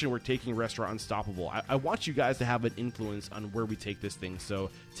direction we're taking Restaurant Unstoppable. I want you guys to have an influence on where we take this thing, so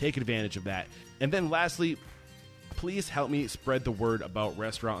take advantage of that. And then lastly, please help me spread the word about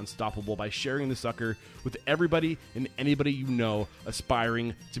Restaurant Unstoppable by sharing the sucker with everybody and anybody you know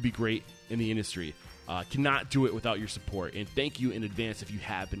aspiring to be great in the industry. Cannot do it without your support, and thank you in advance if you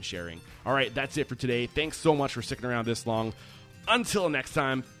have been sharing. All right, that's it for today. Thanks so much for sticking around this long. Until next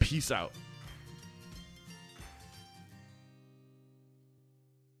time, peace out.